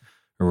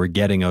we're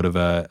getting out of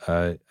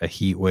a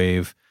heat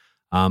wave.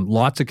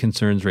 Lots of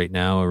concerns right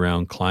now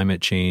around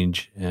climate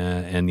change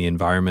and the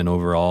environment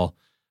overall.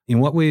 In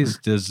what ways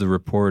does the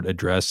report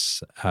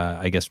address,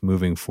 I guess,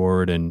 moving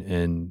forward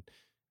and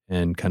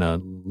kind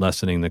of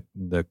lessening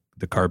the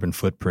carbon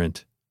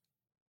footprint?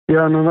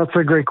 Yeah, no, that's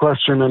a great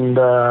question. And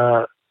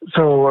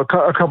so a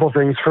couple of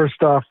things.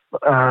 First off,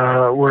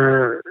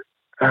 we're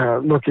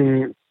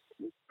looking,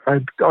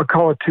 I'll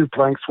call it two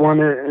planks. One,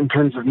 in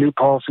terms of new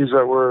policies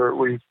that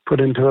we've put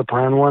into the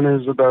plan. One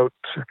is about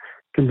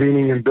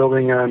convening and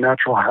building a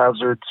natural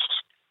hazards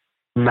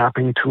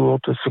mapping tool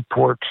to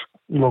support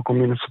local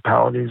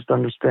municipalities to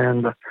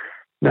understand the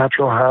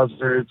natural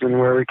hazards and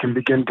where we can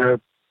begin to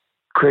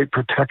create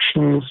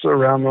protections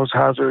around those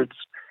hazards.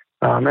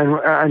 And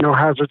I know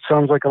hazard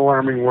sounds like an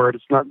alarming word.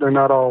 They're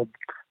not all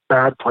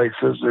bad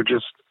places. They're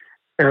just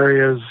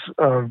areas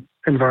of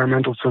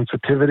environmental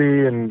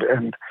sensitivity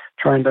and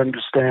trying to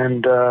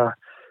understand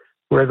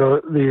where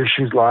the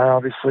issues lie.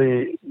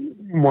 Obviously,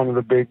 one of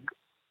the big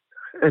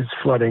is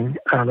flooding.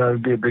 That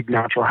would be a big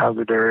natural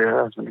hazard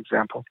area as an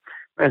example.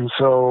 And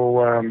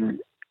so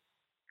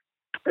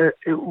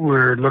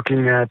we're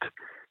looking at,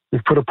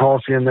 we've put a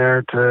policy in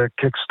there to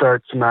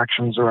kickstart some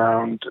actions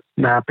around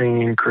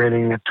mapping and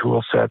creating a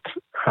tool set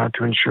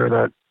to ensure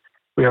that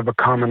we have a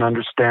common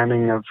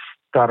understanding of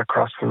that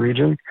across the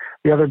region.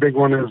 The other big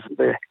one is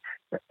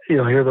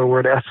you'll hear the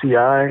word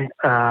SEI,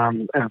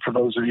 and for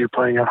those of you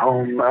playing at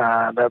home,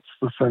 that's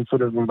the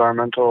Sensitive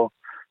Environmental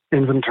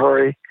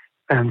Inventory.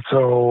 And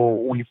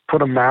so we've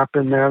put a map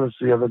in there. This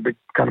is the other big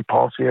kind of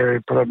policy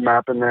area. Put a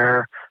map in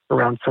there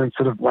around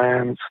sensitive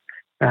lands.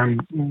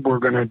 And we're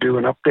going to do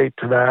an update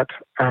to that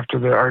after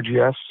the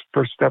RGS.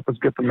 First step is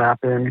get the map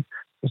in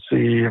to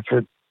see if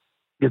it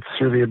gets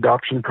through the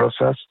adoption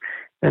process.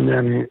 And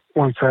then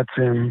once that's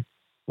in,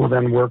 we'll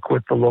then work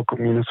with the local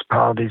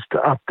municipalities to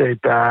update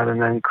that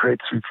and then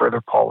create some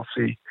further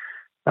policy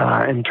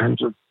in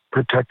terms of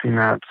protecting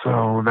that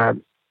so that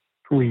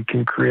we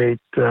can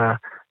create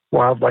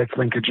wildlife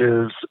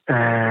linkages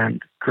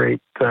and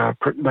create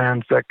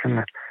lands that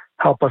can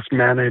help us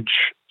manage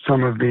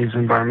some of these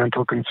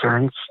environmental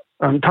concerns.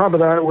 On top of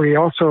that, we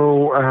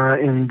also,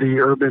 in the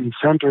urban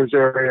centers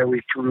area,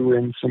 we threw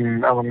in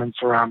some elements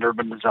around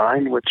urban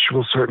design, which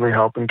will certainly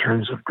help in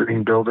terms of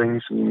green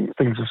buildings and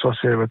things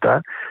associated with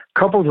that.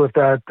 Coupled with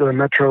that, the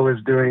Metro is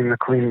doing their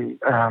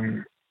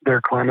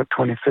Climate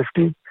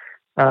 2050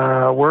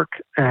 work,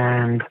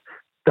 and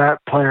that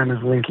plan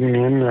is linking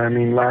in. I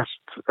mean,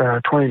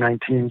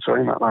 2019,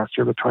 not last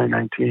year, but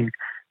 2019,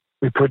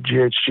 we put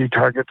GHG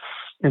targets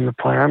in the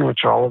plan,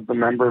 which all of the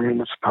member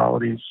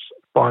municipalities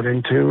bought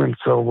into, and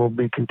so we'll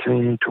be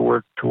continuing to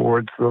work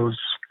towards those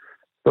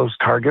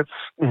targets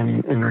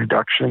in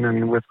reduction.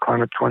 And with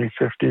Climate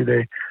 2050,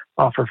 they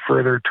offer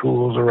further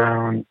tools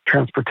around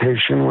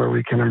transportation where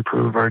we can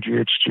improve our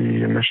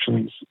GHG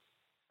emissions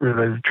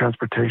related to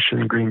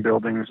transportation, green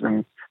buildings,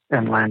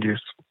 and land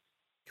use.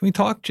 Can we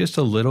talk just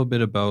a little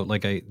bit about,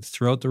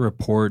 throughout the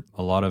report,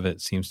 a lot of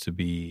it seems to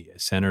be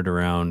centered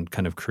around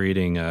kind of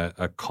creating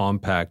a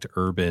compact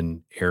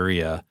urban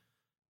area.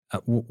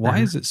 Why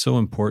is it so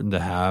important to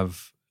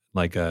have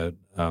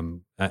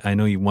I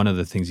know one of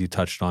the things you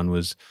touched on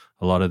was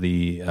a lot of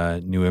the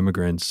new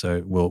immigrants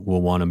will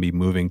want to be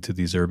moving to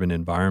these urban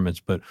environments,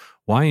 but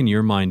why in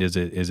your mind is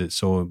it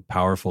so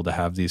powerful to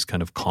have these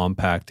kind of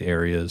compact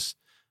areas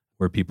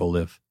where people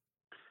live?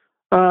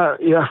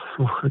 Yeah,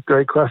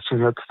 great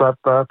question. That's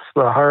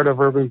the heart of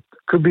urban,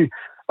 could be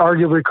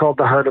arguably called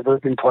the heart of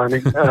urban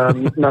planning,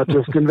 not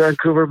just in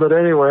Vancouver, but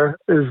anywhere,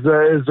 is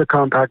the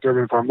compact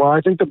urban farm. Well,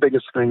 I think the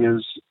biggest thing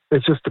is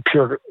it's just a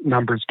pure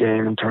numbers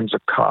game in terms of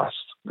cost.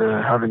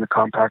 Having the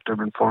compact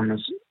urban farm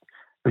is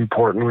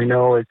important. We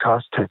know it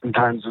costs 10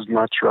 times as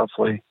much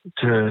roughly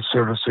to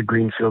service a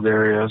greenfield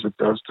area as it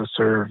does to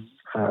serve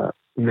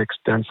mixed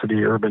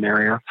density urban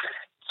area.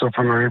 So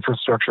from our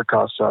infrastructure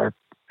cost side,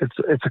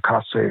 it's a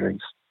cost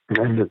savings.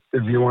 And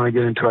if you want to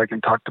get into it, I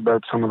can talk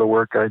about some of the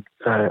work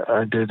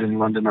I did in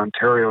London,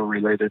 Ontario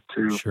related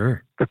to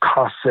the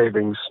cost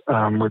savings,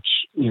 which,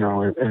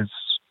 is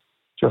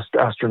just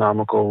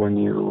astronomical when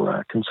you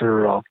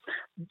consider it all.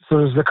 So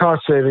there's the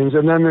cost savings,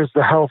 and then there's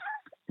the health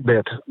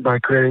bit. By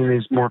creating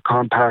these more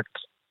compact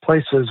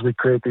places, we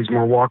create these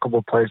more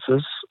walkable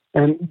places.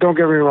 And don't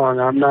get me wrong,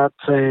 I'm not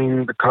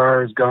saying the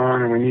car is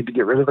gone and we need to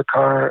get rid of the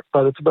car,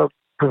 but it's about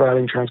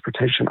providing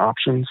transportation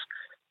options.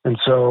 And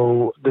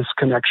so this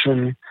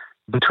connection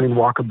between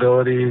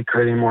walkability,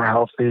 creating more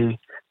healthy.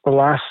 The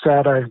last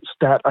stat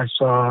I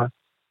saw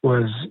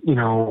was,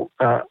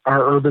 our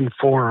urban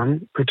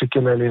form,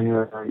 particularly in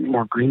the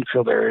more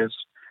greenfield areas,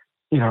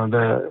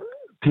 the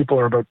people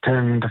are about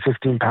 10 to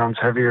 15 pounds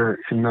heavier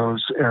in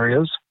those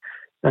areas.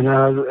 And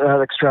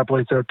that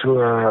extrapolates out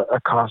to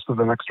a cost of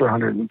an extra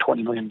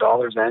 $120 million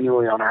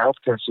annually on our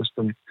healthcare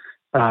system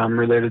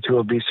related to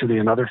obesity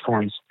and other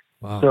forms.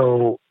 Wow.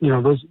 So,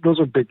 those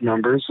are big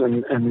numbers.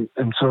 And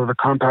so the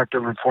compact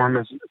urban form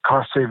is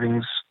cost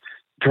savings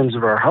in terms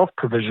of our health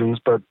provisions,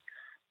 but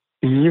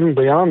even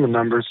beyond the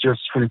numbers,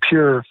 just from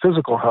pure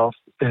physical health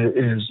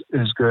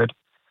is good.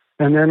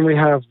 And then we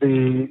have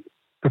the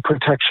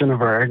protection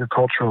of our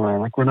agricultural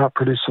land. Like, we're not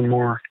producing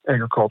more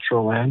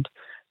agricultural land.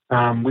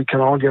 We can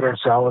all get our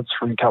salads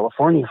from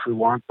California if we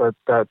want, but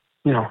that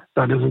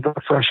isn't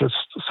the freshest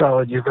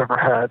salad you've ever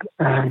had.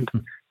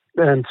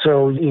 And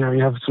so, you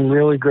have some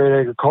really great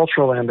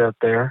agricultural land out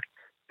there,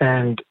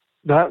 and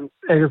that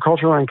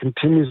agricultural land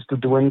continues to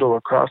dwindle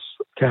across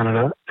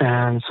Canada.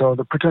 And so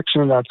the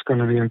protection of that's going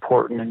to be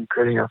important in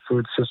creating our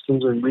food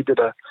systems. And we did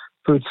a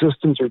food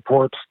systems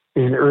report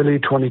in early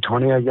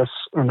 2020, I guess,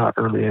 or not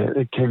early,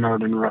 it came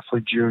out in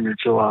roughly June or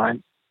July.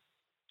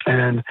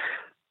 And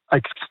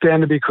I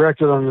stand to be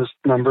corrected on this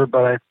number,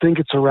 but I think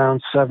it's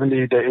around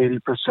 70 to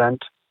 80%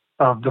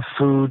 of the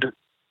food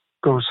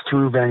goes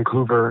through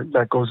Vancouver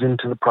that goes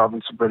into the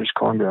province of British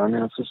Columbia. I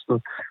mean, it's just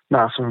a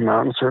massive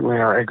amount, and certainly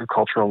our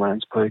agricultural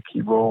lands play a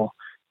key role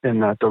in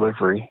that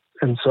delivery.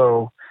 And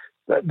so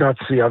that's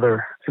the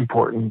other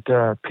important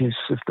piece,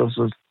 if those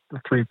are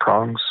the three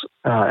prongs.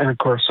 And of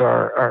course,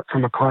 our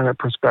from a climate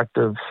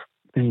perspective,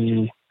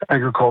 the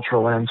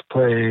agricultural lands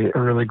play a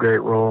really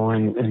great role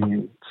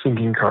in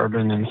sinking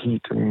carbon and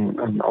heat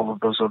and all of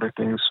those other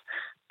things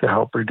to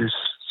help reduce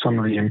some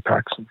of the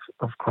impacts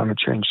of climate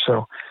change.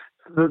 So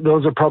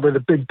those are probably the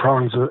big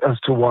prongs as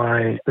to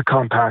why the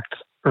compact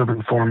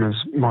urban form is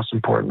most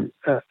important.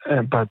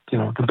 But,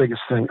 the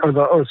biggest thing,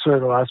 the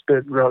last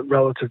bit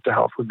relative to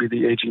health would be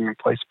the aging in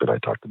place bit I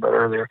talked about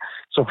earlier.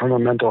 So from a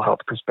mental health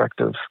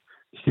perspective,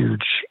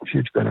 huge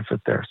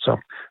benefit there. So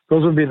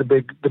those would be the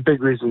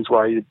big reasons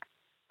why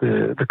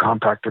the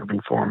compact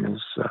urban form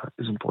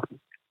is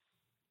important.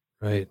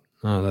 Right.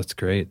 Oh, that's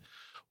great.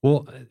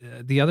 Well,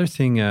 the other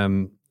thing,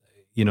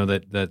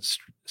 that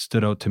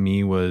stood out to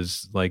me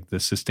was like the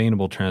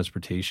sustainable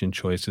transportation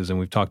choices, and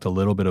we've talked a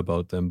little bit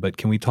about them, but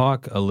can we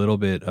talk a little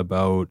bit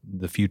about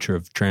the future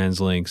of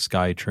TransLink,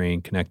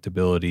 SkyTrain,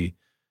 connectability,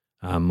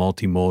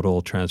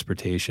 multimodal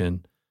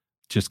transportation,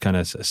 just kind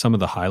of some of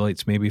the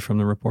highlights maybe from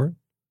the report?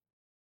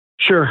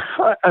 Sure.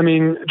 I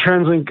mean,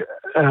 TransLink,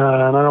 and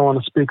I don't want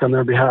to speak on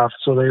their behalf,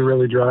 so they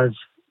really drive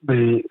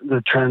the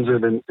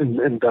transit and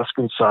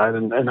investment side,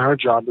 and our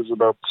job is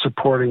about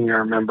supporting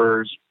our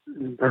members,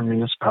 our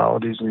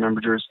municipalities and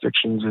member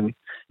jurisdictions, and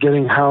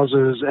getting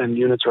houses and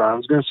units around. I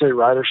was going to say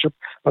ridership,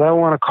 but I don't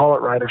want to call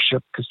it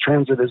ridership because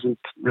transit isn't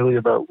really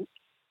about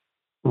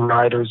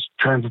riders.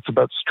 Transit's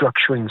about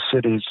structuring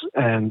cities,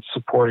 and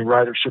supporting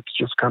ridership's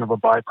just kind of a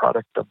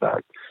byproduct of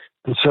that.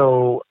 And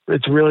so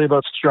it's really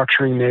about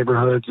structuring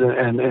neighborhoods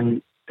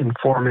and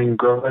informing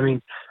growth. I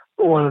mean,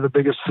 one of the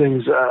biggest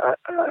things, I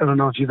don't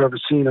know if you've ever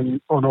seen an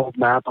old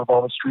map of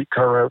all the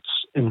streetcar routes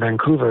in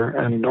Vancouver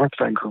and North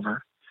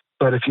Vancouver.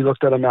 But if you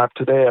looked at a map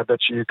today, I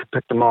bet you could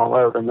pick them all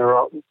out. And they're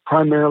all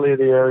primarily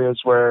the areas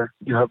where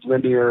you have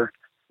linear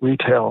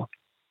retail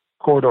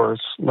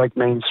corridors, like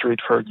Main Street,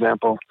 for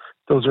example.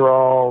 Those are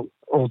all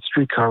old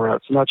streetcar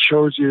routes. And that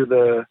shows you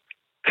the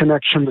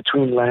connection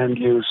between land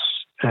use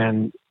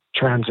and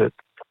transit.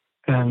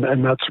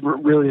 And that's a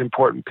really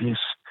important piece.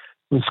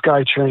 And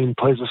SkyTrain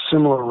plays a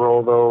similar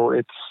role, though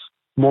it's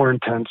more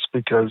intense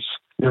because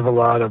you have a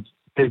lot of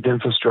big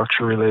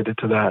infrastructure related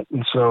to that.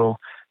 And so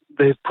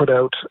they've put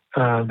out,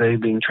 they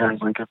being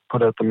TransLink, have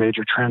put out the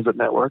major transit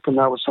network. And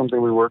that was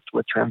something we worked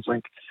with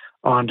TransLink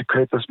on to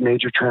create this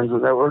major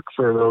transit network.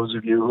 For those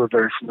of you who are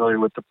very familiar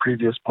with the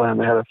previous plan,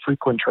 they had a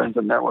frequent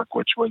transit network,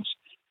 which was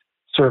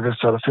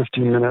serviced at a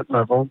 15-minute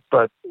level.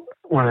 But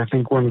I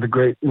think one of the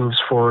great moves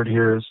forward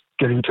here is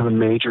getting to the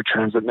major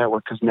transit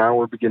network, because now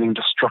we're beginning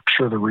to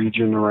structure the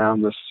region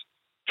around this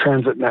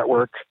transit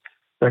network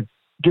that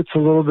gets a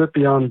little bit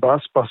beyond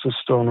bus. Bus is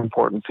still an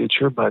important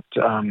feature, but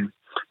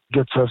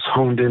gets us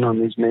honed in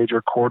on these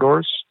major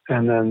corridors.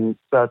 And then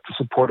that's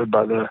supported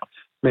by the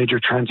major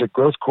transit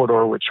growth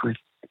corridor, which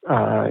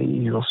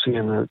you'll see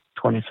in the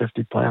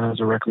 2050 plan as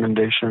a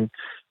recommendation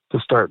to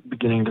start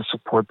beginning to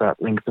support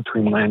that link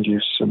between land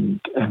use and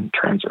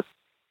transit.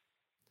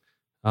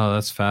 Oh,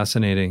 that's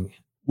fascinating.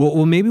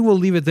 Well, maybe we'll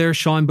leave it there,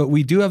 Sean, but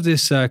we do have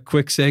this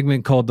quick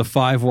segment called the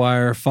 5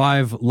 Wire,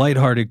 5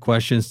 lighthearted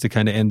questions to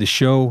kind of end the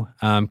show.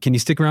 Can you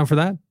stick around for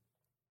that?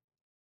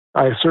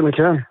 I certainly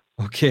can.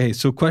 Okay,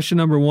 so question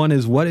number 1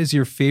 is, what is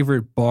your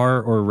favorite bar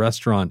or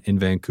restaurant in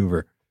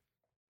Vancouver?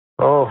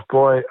 Oh,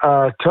 boy.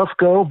 Tough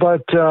go,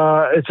 but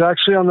it's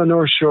actually on the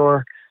North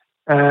Shore,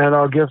 and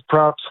I'll give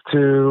props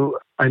to,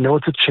 I know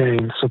it's a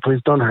chain, so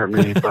please don't hurt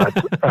me,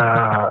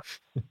 but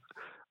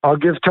I'll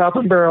give Top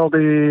and Barrel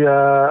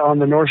on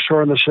the North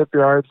Shore and the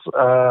shipyards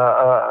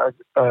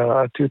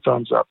 2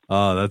 thumbs up.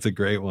 Oh, that's a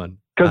great one.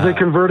 Because they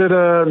converted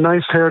a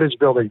nice heritage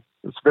building.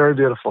 It's very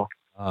beautiful.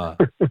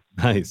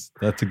 Nice.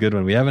 That's a good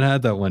one. We haven't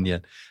had that one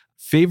yet.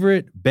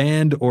 Favorite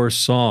band or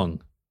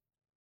song?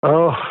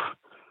 Oh,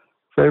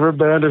 favorite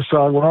band or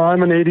song? Well,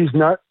 I'm an 80s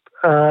nut,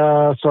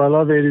 so I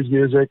love 80s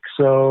music.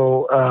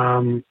 So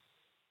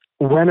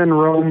When in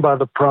Rome by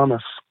The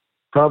Promise.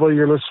 Probably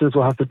your listeners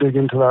will have to dig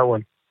into that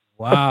one.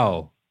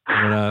 Wow.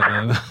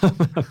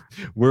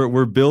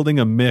 We're building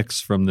a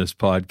mix from this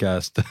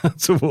podcast,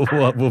 so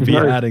we'll be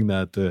adding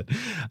that to it.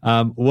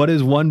 What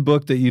is one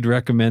book that you'd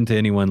recommend to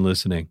anyone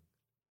listening?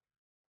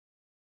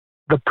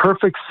 The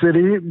Perfect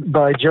City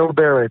by Joe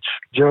Barrich.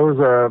 Joe's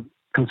a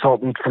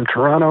consultant from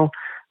Toronto,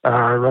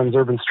 runs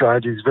Urban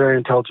Strategy. He's a very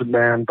intelligent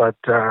man, but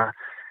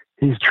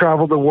he's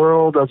traveled the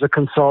world as a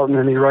consultant,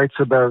 and he writes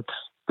about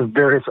the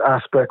various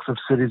aspects of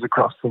cities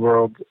across the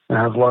world and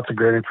has lots of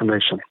great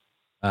information.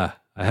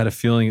 I had a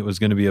feeling it was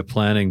going to be a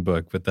planning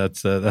book, but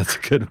that's a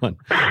good one.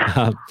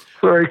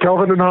 Sorry,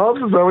 Calvin and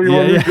Hobbes, is that what you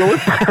want me to go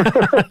with?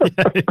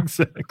 Yeah,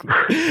 exactly.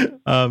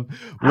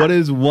 What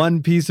is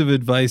one piece of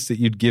advice that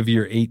you'd give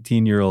your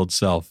 18-year-old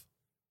self?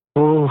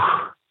 Oh,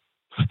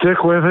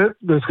 stick with it.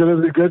 There's going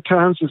to be good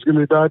times, there's going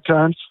to be bad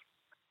times,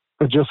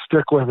 but just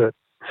stick with it.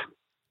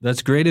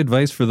 That's great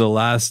advice for the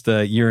last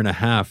year and a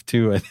half,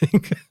 too, I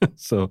think.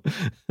 So,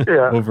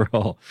 yeah.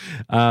 Overall,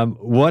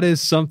 what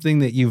is something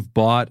that you've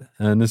bought,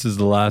 and this is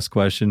the last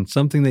question,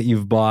 something that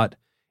you've bought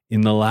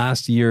in the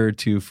last year or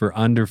two for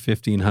under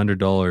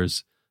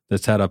 $1,500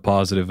 that's had a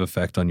positive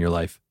effect on your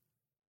life?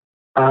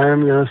 I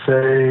am going to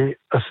say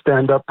a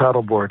stand-up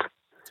paddleboard.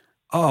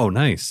 Oh,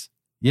 nice.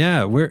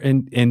 Yeah.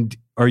 And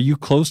are you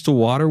close to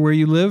water where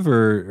you live,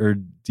 or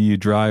do you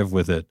drive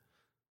with it?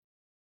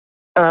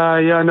 I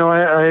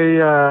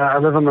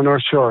live on the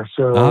North Shore,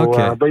 so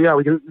okay. But yeah,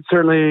 we can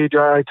certainly.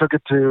 I took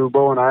it to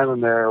Bowen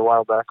Island there a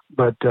while back,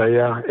 but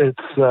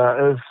it's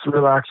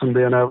relaxing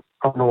being out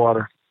on the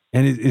water.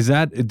 And is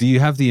that? Do you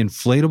have the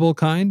inflatable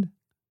kind?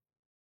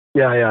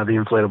 Yeah, the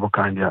inflatable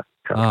kind. Yeah.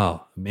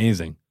 Oh,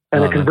 amazing!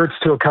 And it converts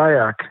to a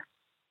kayak.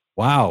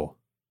 Wow.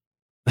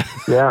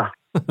 Yeah,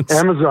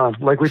 Amazon,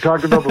 like we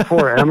talked about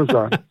before.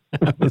 Amazon.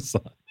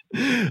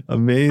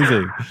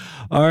 Amazing.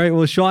 All right.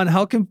 Well, Sean,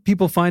 how can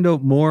people find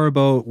out more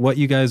about what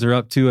you guys are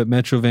up to at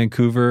Metro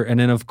Vancouver, and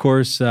then, of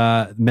course,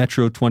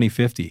 Metro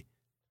 2050?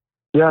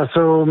 Yeah,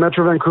 so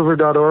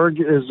metrovancouver.org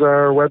is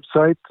our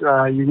website.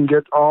 You can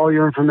get all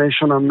your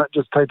information on,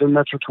 just type in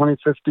Metro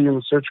 2050 in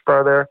the search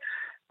bar there,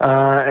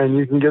 and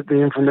you can get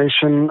the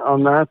information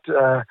on that.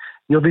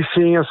 You'll be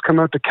seeing us come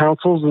out to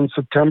councils in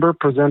September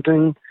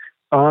presenting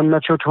on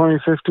Metro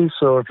 2050.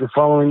 So if you're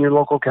following your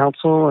local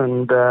council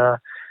and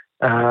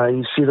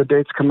you see the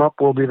dates come up,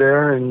 we'll be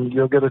there, and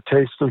you'll get a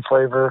taste and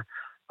flavor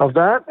of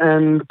that.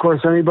 And of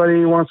course,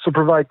 anybody who wants to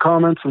provide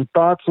comments and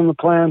thoughts on the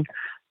plan,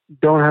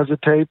 don't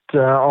hesitate.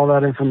 All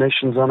that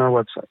information is on our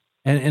website.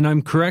 And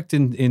I'm correct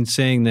in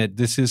saying that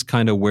this is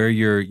kind of where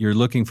you're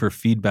looking for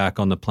feedback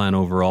on the plan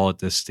overall at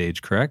this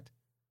stage, correct?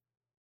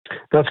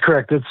 That's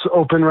correct. It's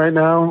open right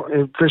now.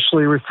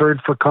 Officially referred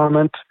for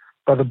comment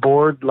by the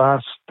board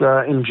last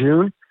in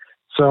June.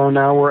 So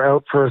now we're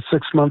out for a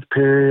 6-month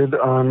period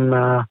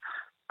on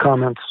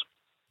comments.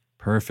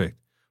 Perfect.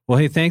 Well,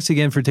 hey, thanks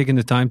again for taking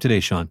the time today,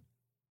 Sean.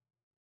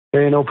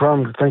 Hey, no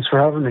problem. Thanks for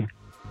having me.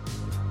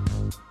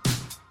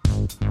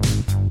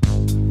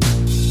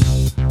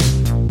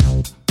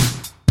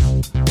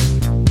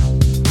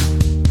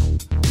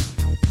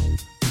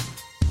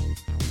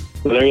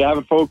 So there you have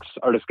it, folks.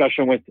 Our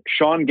discussion with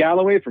Sean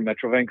Galloway from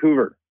Metro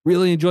Vancouver.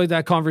 Really enjoyed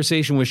that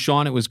conversation with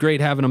Sean. It was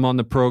great having him on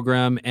the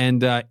program,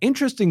 and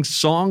interesting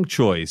song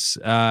choice.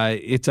 I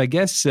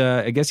guess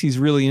he's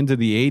really into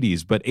the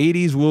 80s, but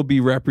 80s will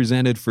be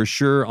represented for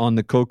sure on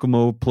the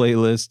Kokomo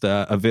playlist,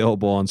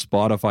 available on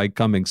Spotify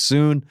coming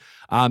soon.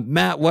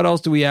 Matt, what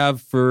else do we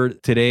have for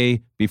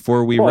today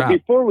before we wrap?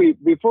 Before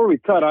we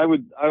cut, I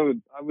would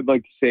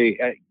like to say,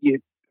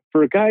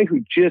 for a guy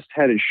who just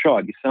had his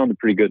shot, you sounded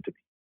pretty good to me.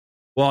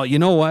 Well, you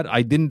know what?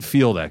 I didn't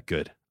feel that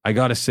good. I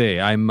gotta say,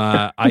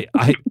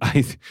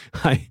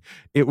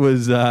 it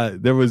was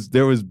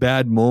there was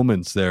bad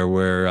moments there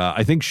where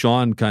I think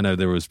Sean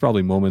there was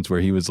probably moments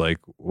where he was like,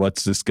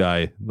 "What's this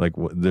guy like?"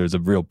 There's a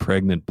real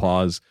pregnant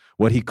pause.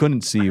 What he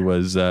couldn't see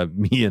was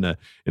me in a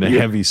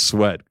heavy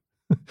sweat.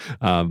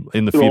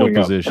 in the fetal Throwing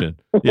up. position.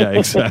 Yeah,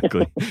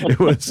 exactly. It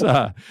was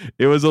a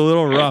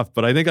little rough,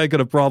 but I think I could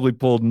have probably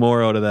pulled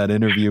more out of that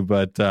interview.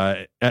 But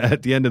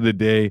at the end of the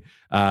day,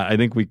 I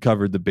think we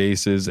covered the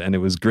bases, and it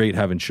was great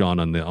having Sean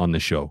on the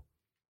show.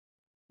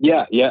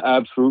 Yeah,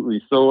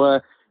 absolutely.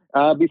 So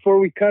before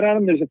we cut on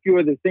him, there's a few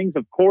other things.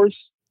 Of course,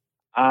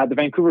 the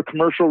Vancouver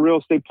Commercial Real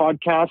Estate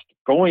Podcast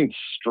going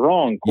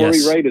strong. Corey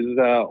Yes. Wright is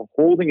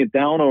holding it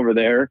down over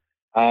there.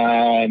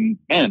 Man,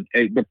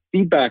 the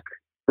feedback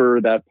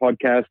for that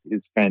podcast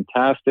is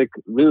fantastic.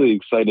 Really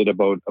excited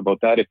about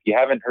that. If you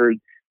haven't heard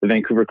the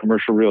Vancouver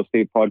Commercial Real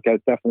Estate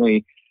Podcast,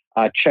 definitely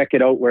check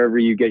it out wherever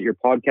you get your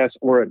podcasts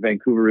or at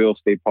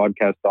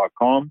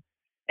vancouverrealestatepodcast.com.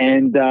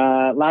 And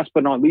last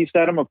but not least,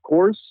 Adam, of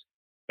course,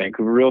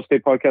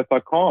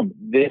 vancouverrealestatepodcast.com.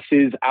 This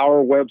is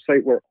our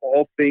website where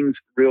all things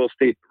real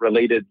estate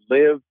related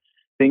live.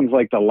 Things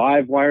like the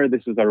Live Wire.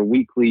 This is our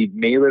weekly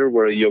mailer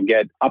where you'll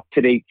get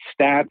up-to-date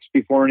stats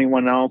before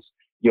anyone else.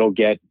 You'll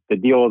get the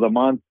deal of the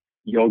month.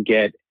 You'll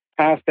get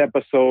past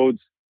episodes,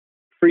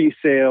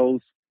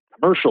 pre-sales,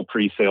 commercial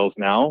pre-sales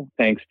now,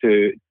 thanks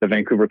to the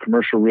Vancouver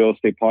Commercial Real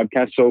Estate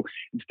Podcast. So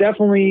it's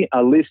definitely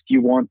a list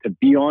you want to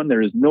be on.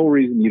 There is no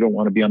reason you don't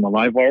want to be on the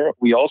Live Wire.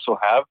 We also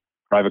have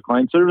private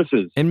client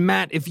services. And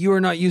Matt, if you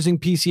are not using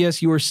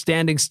PCS, you are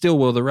standing still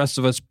while the rest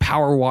of us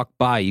power walk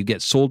by. You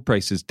get sold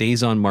prices,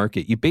 days on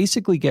market. You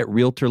basically get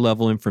realtor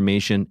level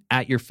information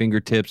at your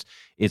fingertips.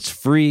 It's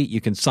free.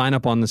 You can sign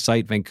up on the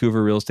site,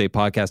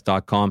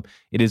 vancouverrealestatepodcast.com.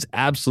 It is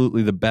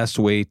absolutely the best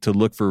way to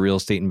look for real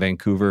estate in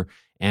Vancouver.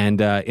 And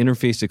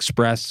Interface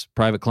Express,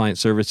 private client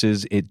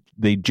services,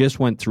 they just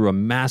went through a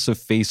massive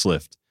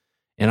facelift.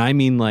 And I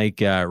mean like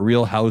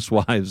Real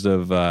Housewives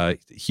of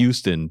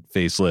Houston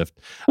facelift.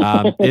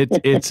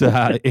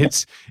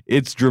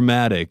 It's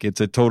dramatic.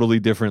 It's a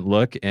totally different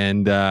look,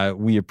 and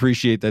we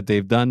appreciate that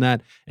they've done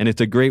that. And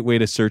it's a great way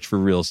to search for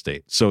real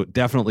estate. So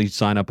definitely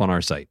sign up on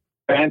our site.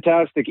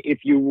 Fantastic.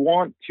 If you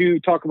want to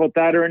talk about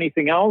that or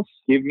anything else,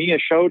 give me a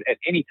shout at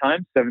any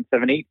time,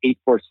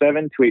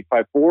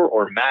 778-847-2854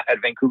 or Matt at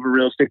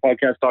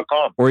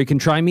vancouverrealestatepodcast.com. Or you can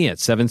try me at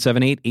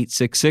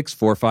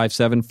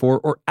 778-866-4574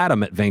 or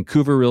Adam at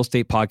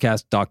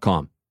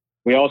vancouverrealestatepodcast.com.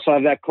 We also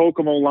have that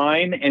Kokomo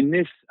line, and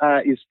this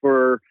is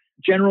for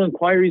general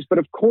inquiries. But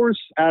of course,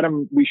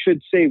 Adam, we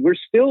should say we're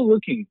still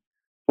looking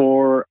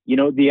for,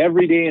 the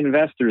everyday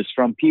investors,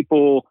 from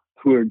people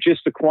who are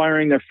just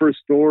acquiring their first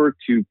door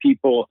to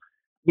people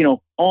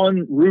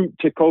en route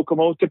to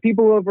Kokomo, to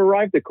people who have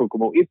arrived at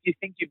Kokomo. If you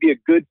think you'd be a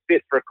good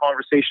fit for a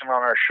conversation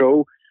on our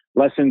show,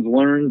 lessons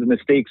learned,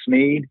 mistakes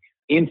made,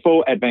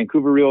 info at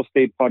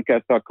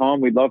vancouverrealestatepodcast.com.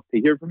 We'd love to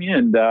hear from you,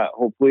 and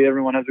hopefully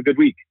everyone has a good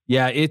week.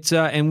 Yeah, it's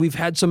and we've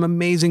had some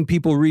amazing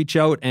people reach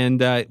out,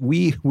 and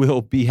we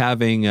will be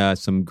having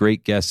some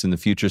great guests in the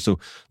future. So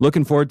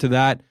looking forward to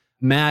that.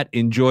 Matt,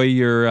 enjoy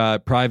your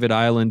private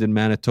island in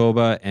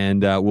Manitoba,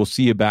 and we'll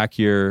see you back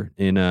here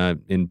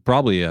in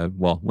probably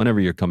whenever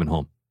you're coming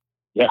home.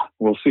 Yeah,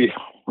 we'll see.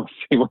 We'll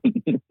see when,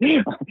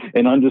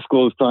 an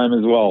undisclosed time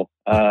as well.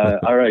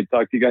 All right,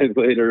 talk to you guys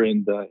later,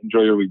 and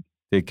enjoy your week.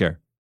 Take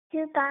care.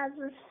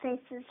 2000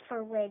 Faces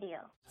for Radio.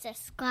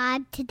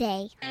 Subscribe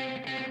today.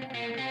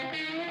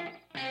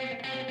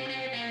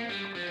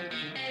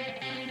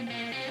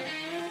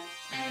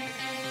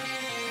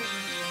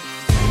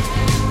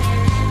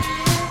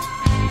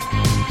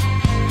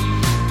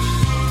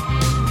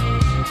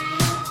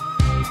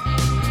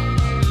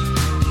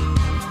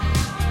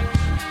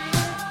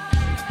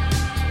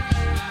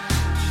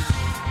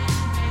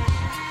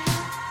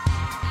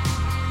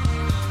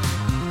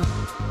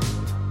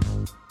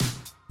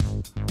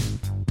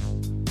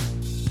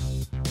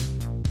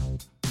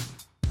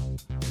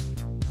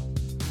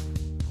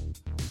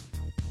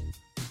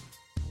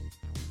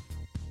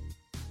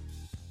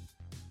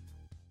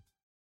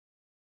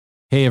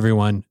 Hey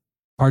everyone,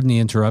 pardon the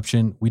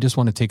interruption. We just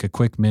want to take a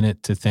quick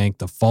minute to thank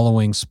the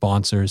following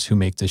sponsors who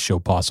make this show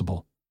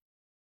possible.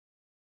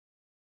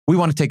 We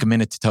want to take a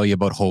minute to tell you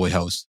about Holy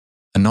House,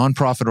 a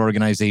nonprofit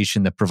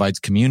organization that provides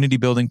community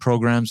building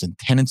programs and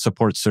tenant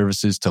support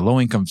services to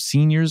low-income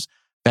seniors,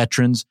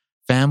 veterans,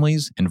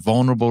 families, and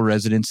vulnerable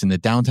residents in the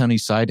downtown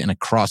east side and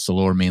across the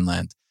Lower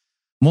Mainland.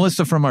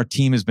 Melissa from our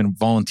team has been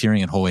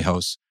volunteering at Holy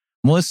House.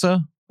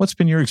 Melissa, what's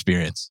been your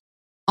experience?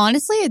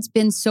 Honestly, it's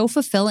been so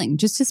fulfilling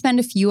just to spend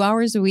a few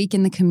hours a week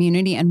in the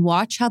community and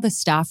watch how the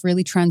staff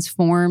really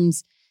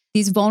transforms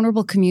these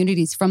vulnerable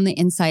communities from the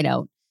inside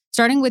out,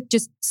 starting with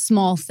just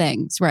small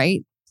things,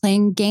 right?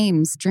 Playing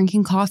games,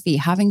 drinking coffee,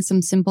 having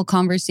some simple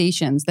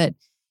conversations that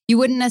you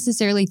wouldn't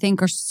necessarily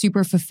think are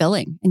super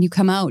fulfilling. And you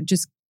come out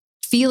just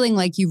feeling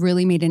like you've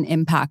really made an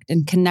impact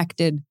and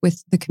connected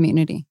with the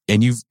community.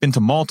 And you've been to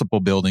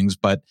multiple buildings,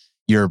 but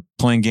you're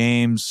playing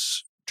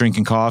games,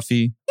 drinking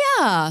coffee.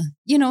 Yeah,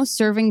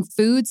 serving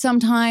food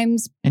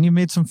sometimes. And you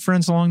made some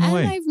friends along the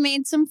way. And I've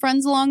made some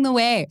friends along the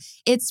way.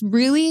 It's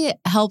really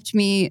helped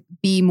me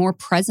be more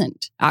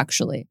present,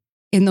 actually,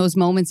 in those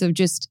moments of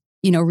just,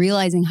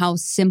 realizing how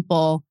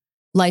simple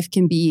life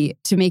can be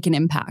to make an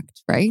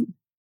impact, right?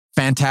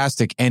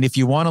 Fantastic. And if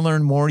you want to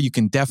learn more, you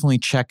can definitely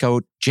check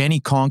out Jenny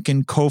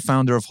Conkin,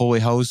 co-founder of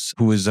Holy House,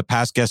 who is a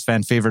past guest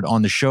fan favorite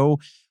on the show,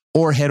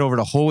 or head over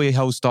to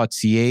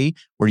holyhouse.ca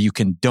where you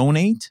can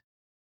donate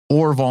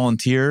or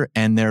volunteer.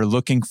 And they're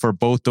looking for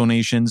both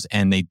donations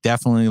and they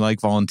definitely like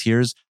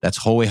volunteers. That's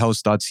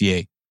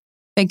holyhouse.ca.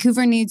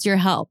 Vancouver needs your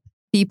help.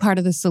 Be part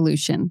of the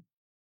solution.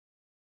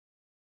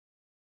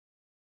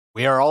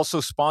 We are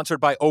also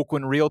sponsored by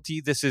Oakwyn Realty.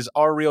 This is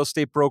our real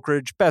estate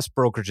brokerage, best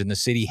brokerage in the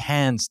city,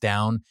 hands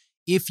down.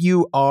 If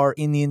you are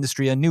in the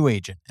industry, a new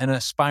agent, an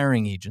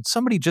aspiring agent,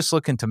 somebody just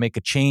looking to make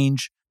a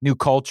change, new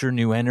culture,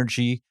 new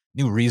energy,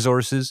 new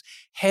resources,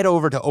 head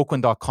over to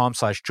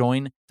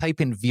oakwyn.com/join, type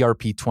in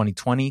VRP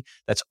 2020.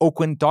 That's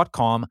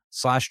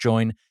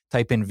oakwyn.com/join,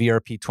 type in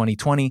VRP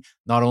 2020.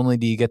 Not only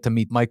do you get to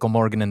meet Michael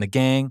Morgan and the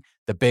gang,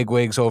 the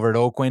bigwigs over at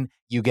Oakwyn,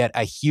 you get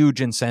a huge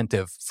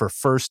incentive for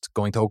first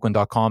going to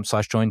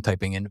oakwyn.com/join,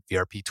 typing in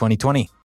VRP 2020.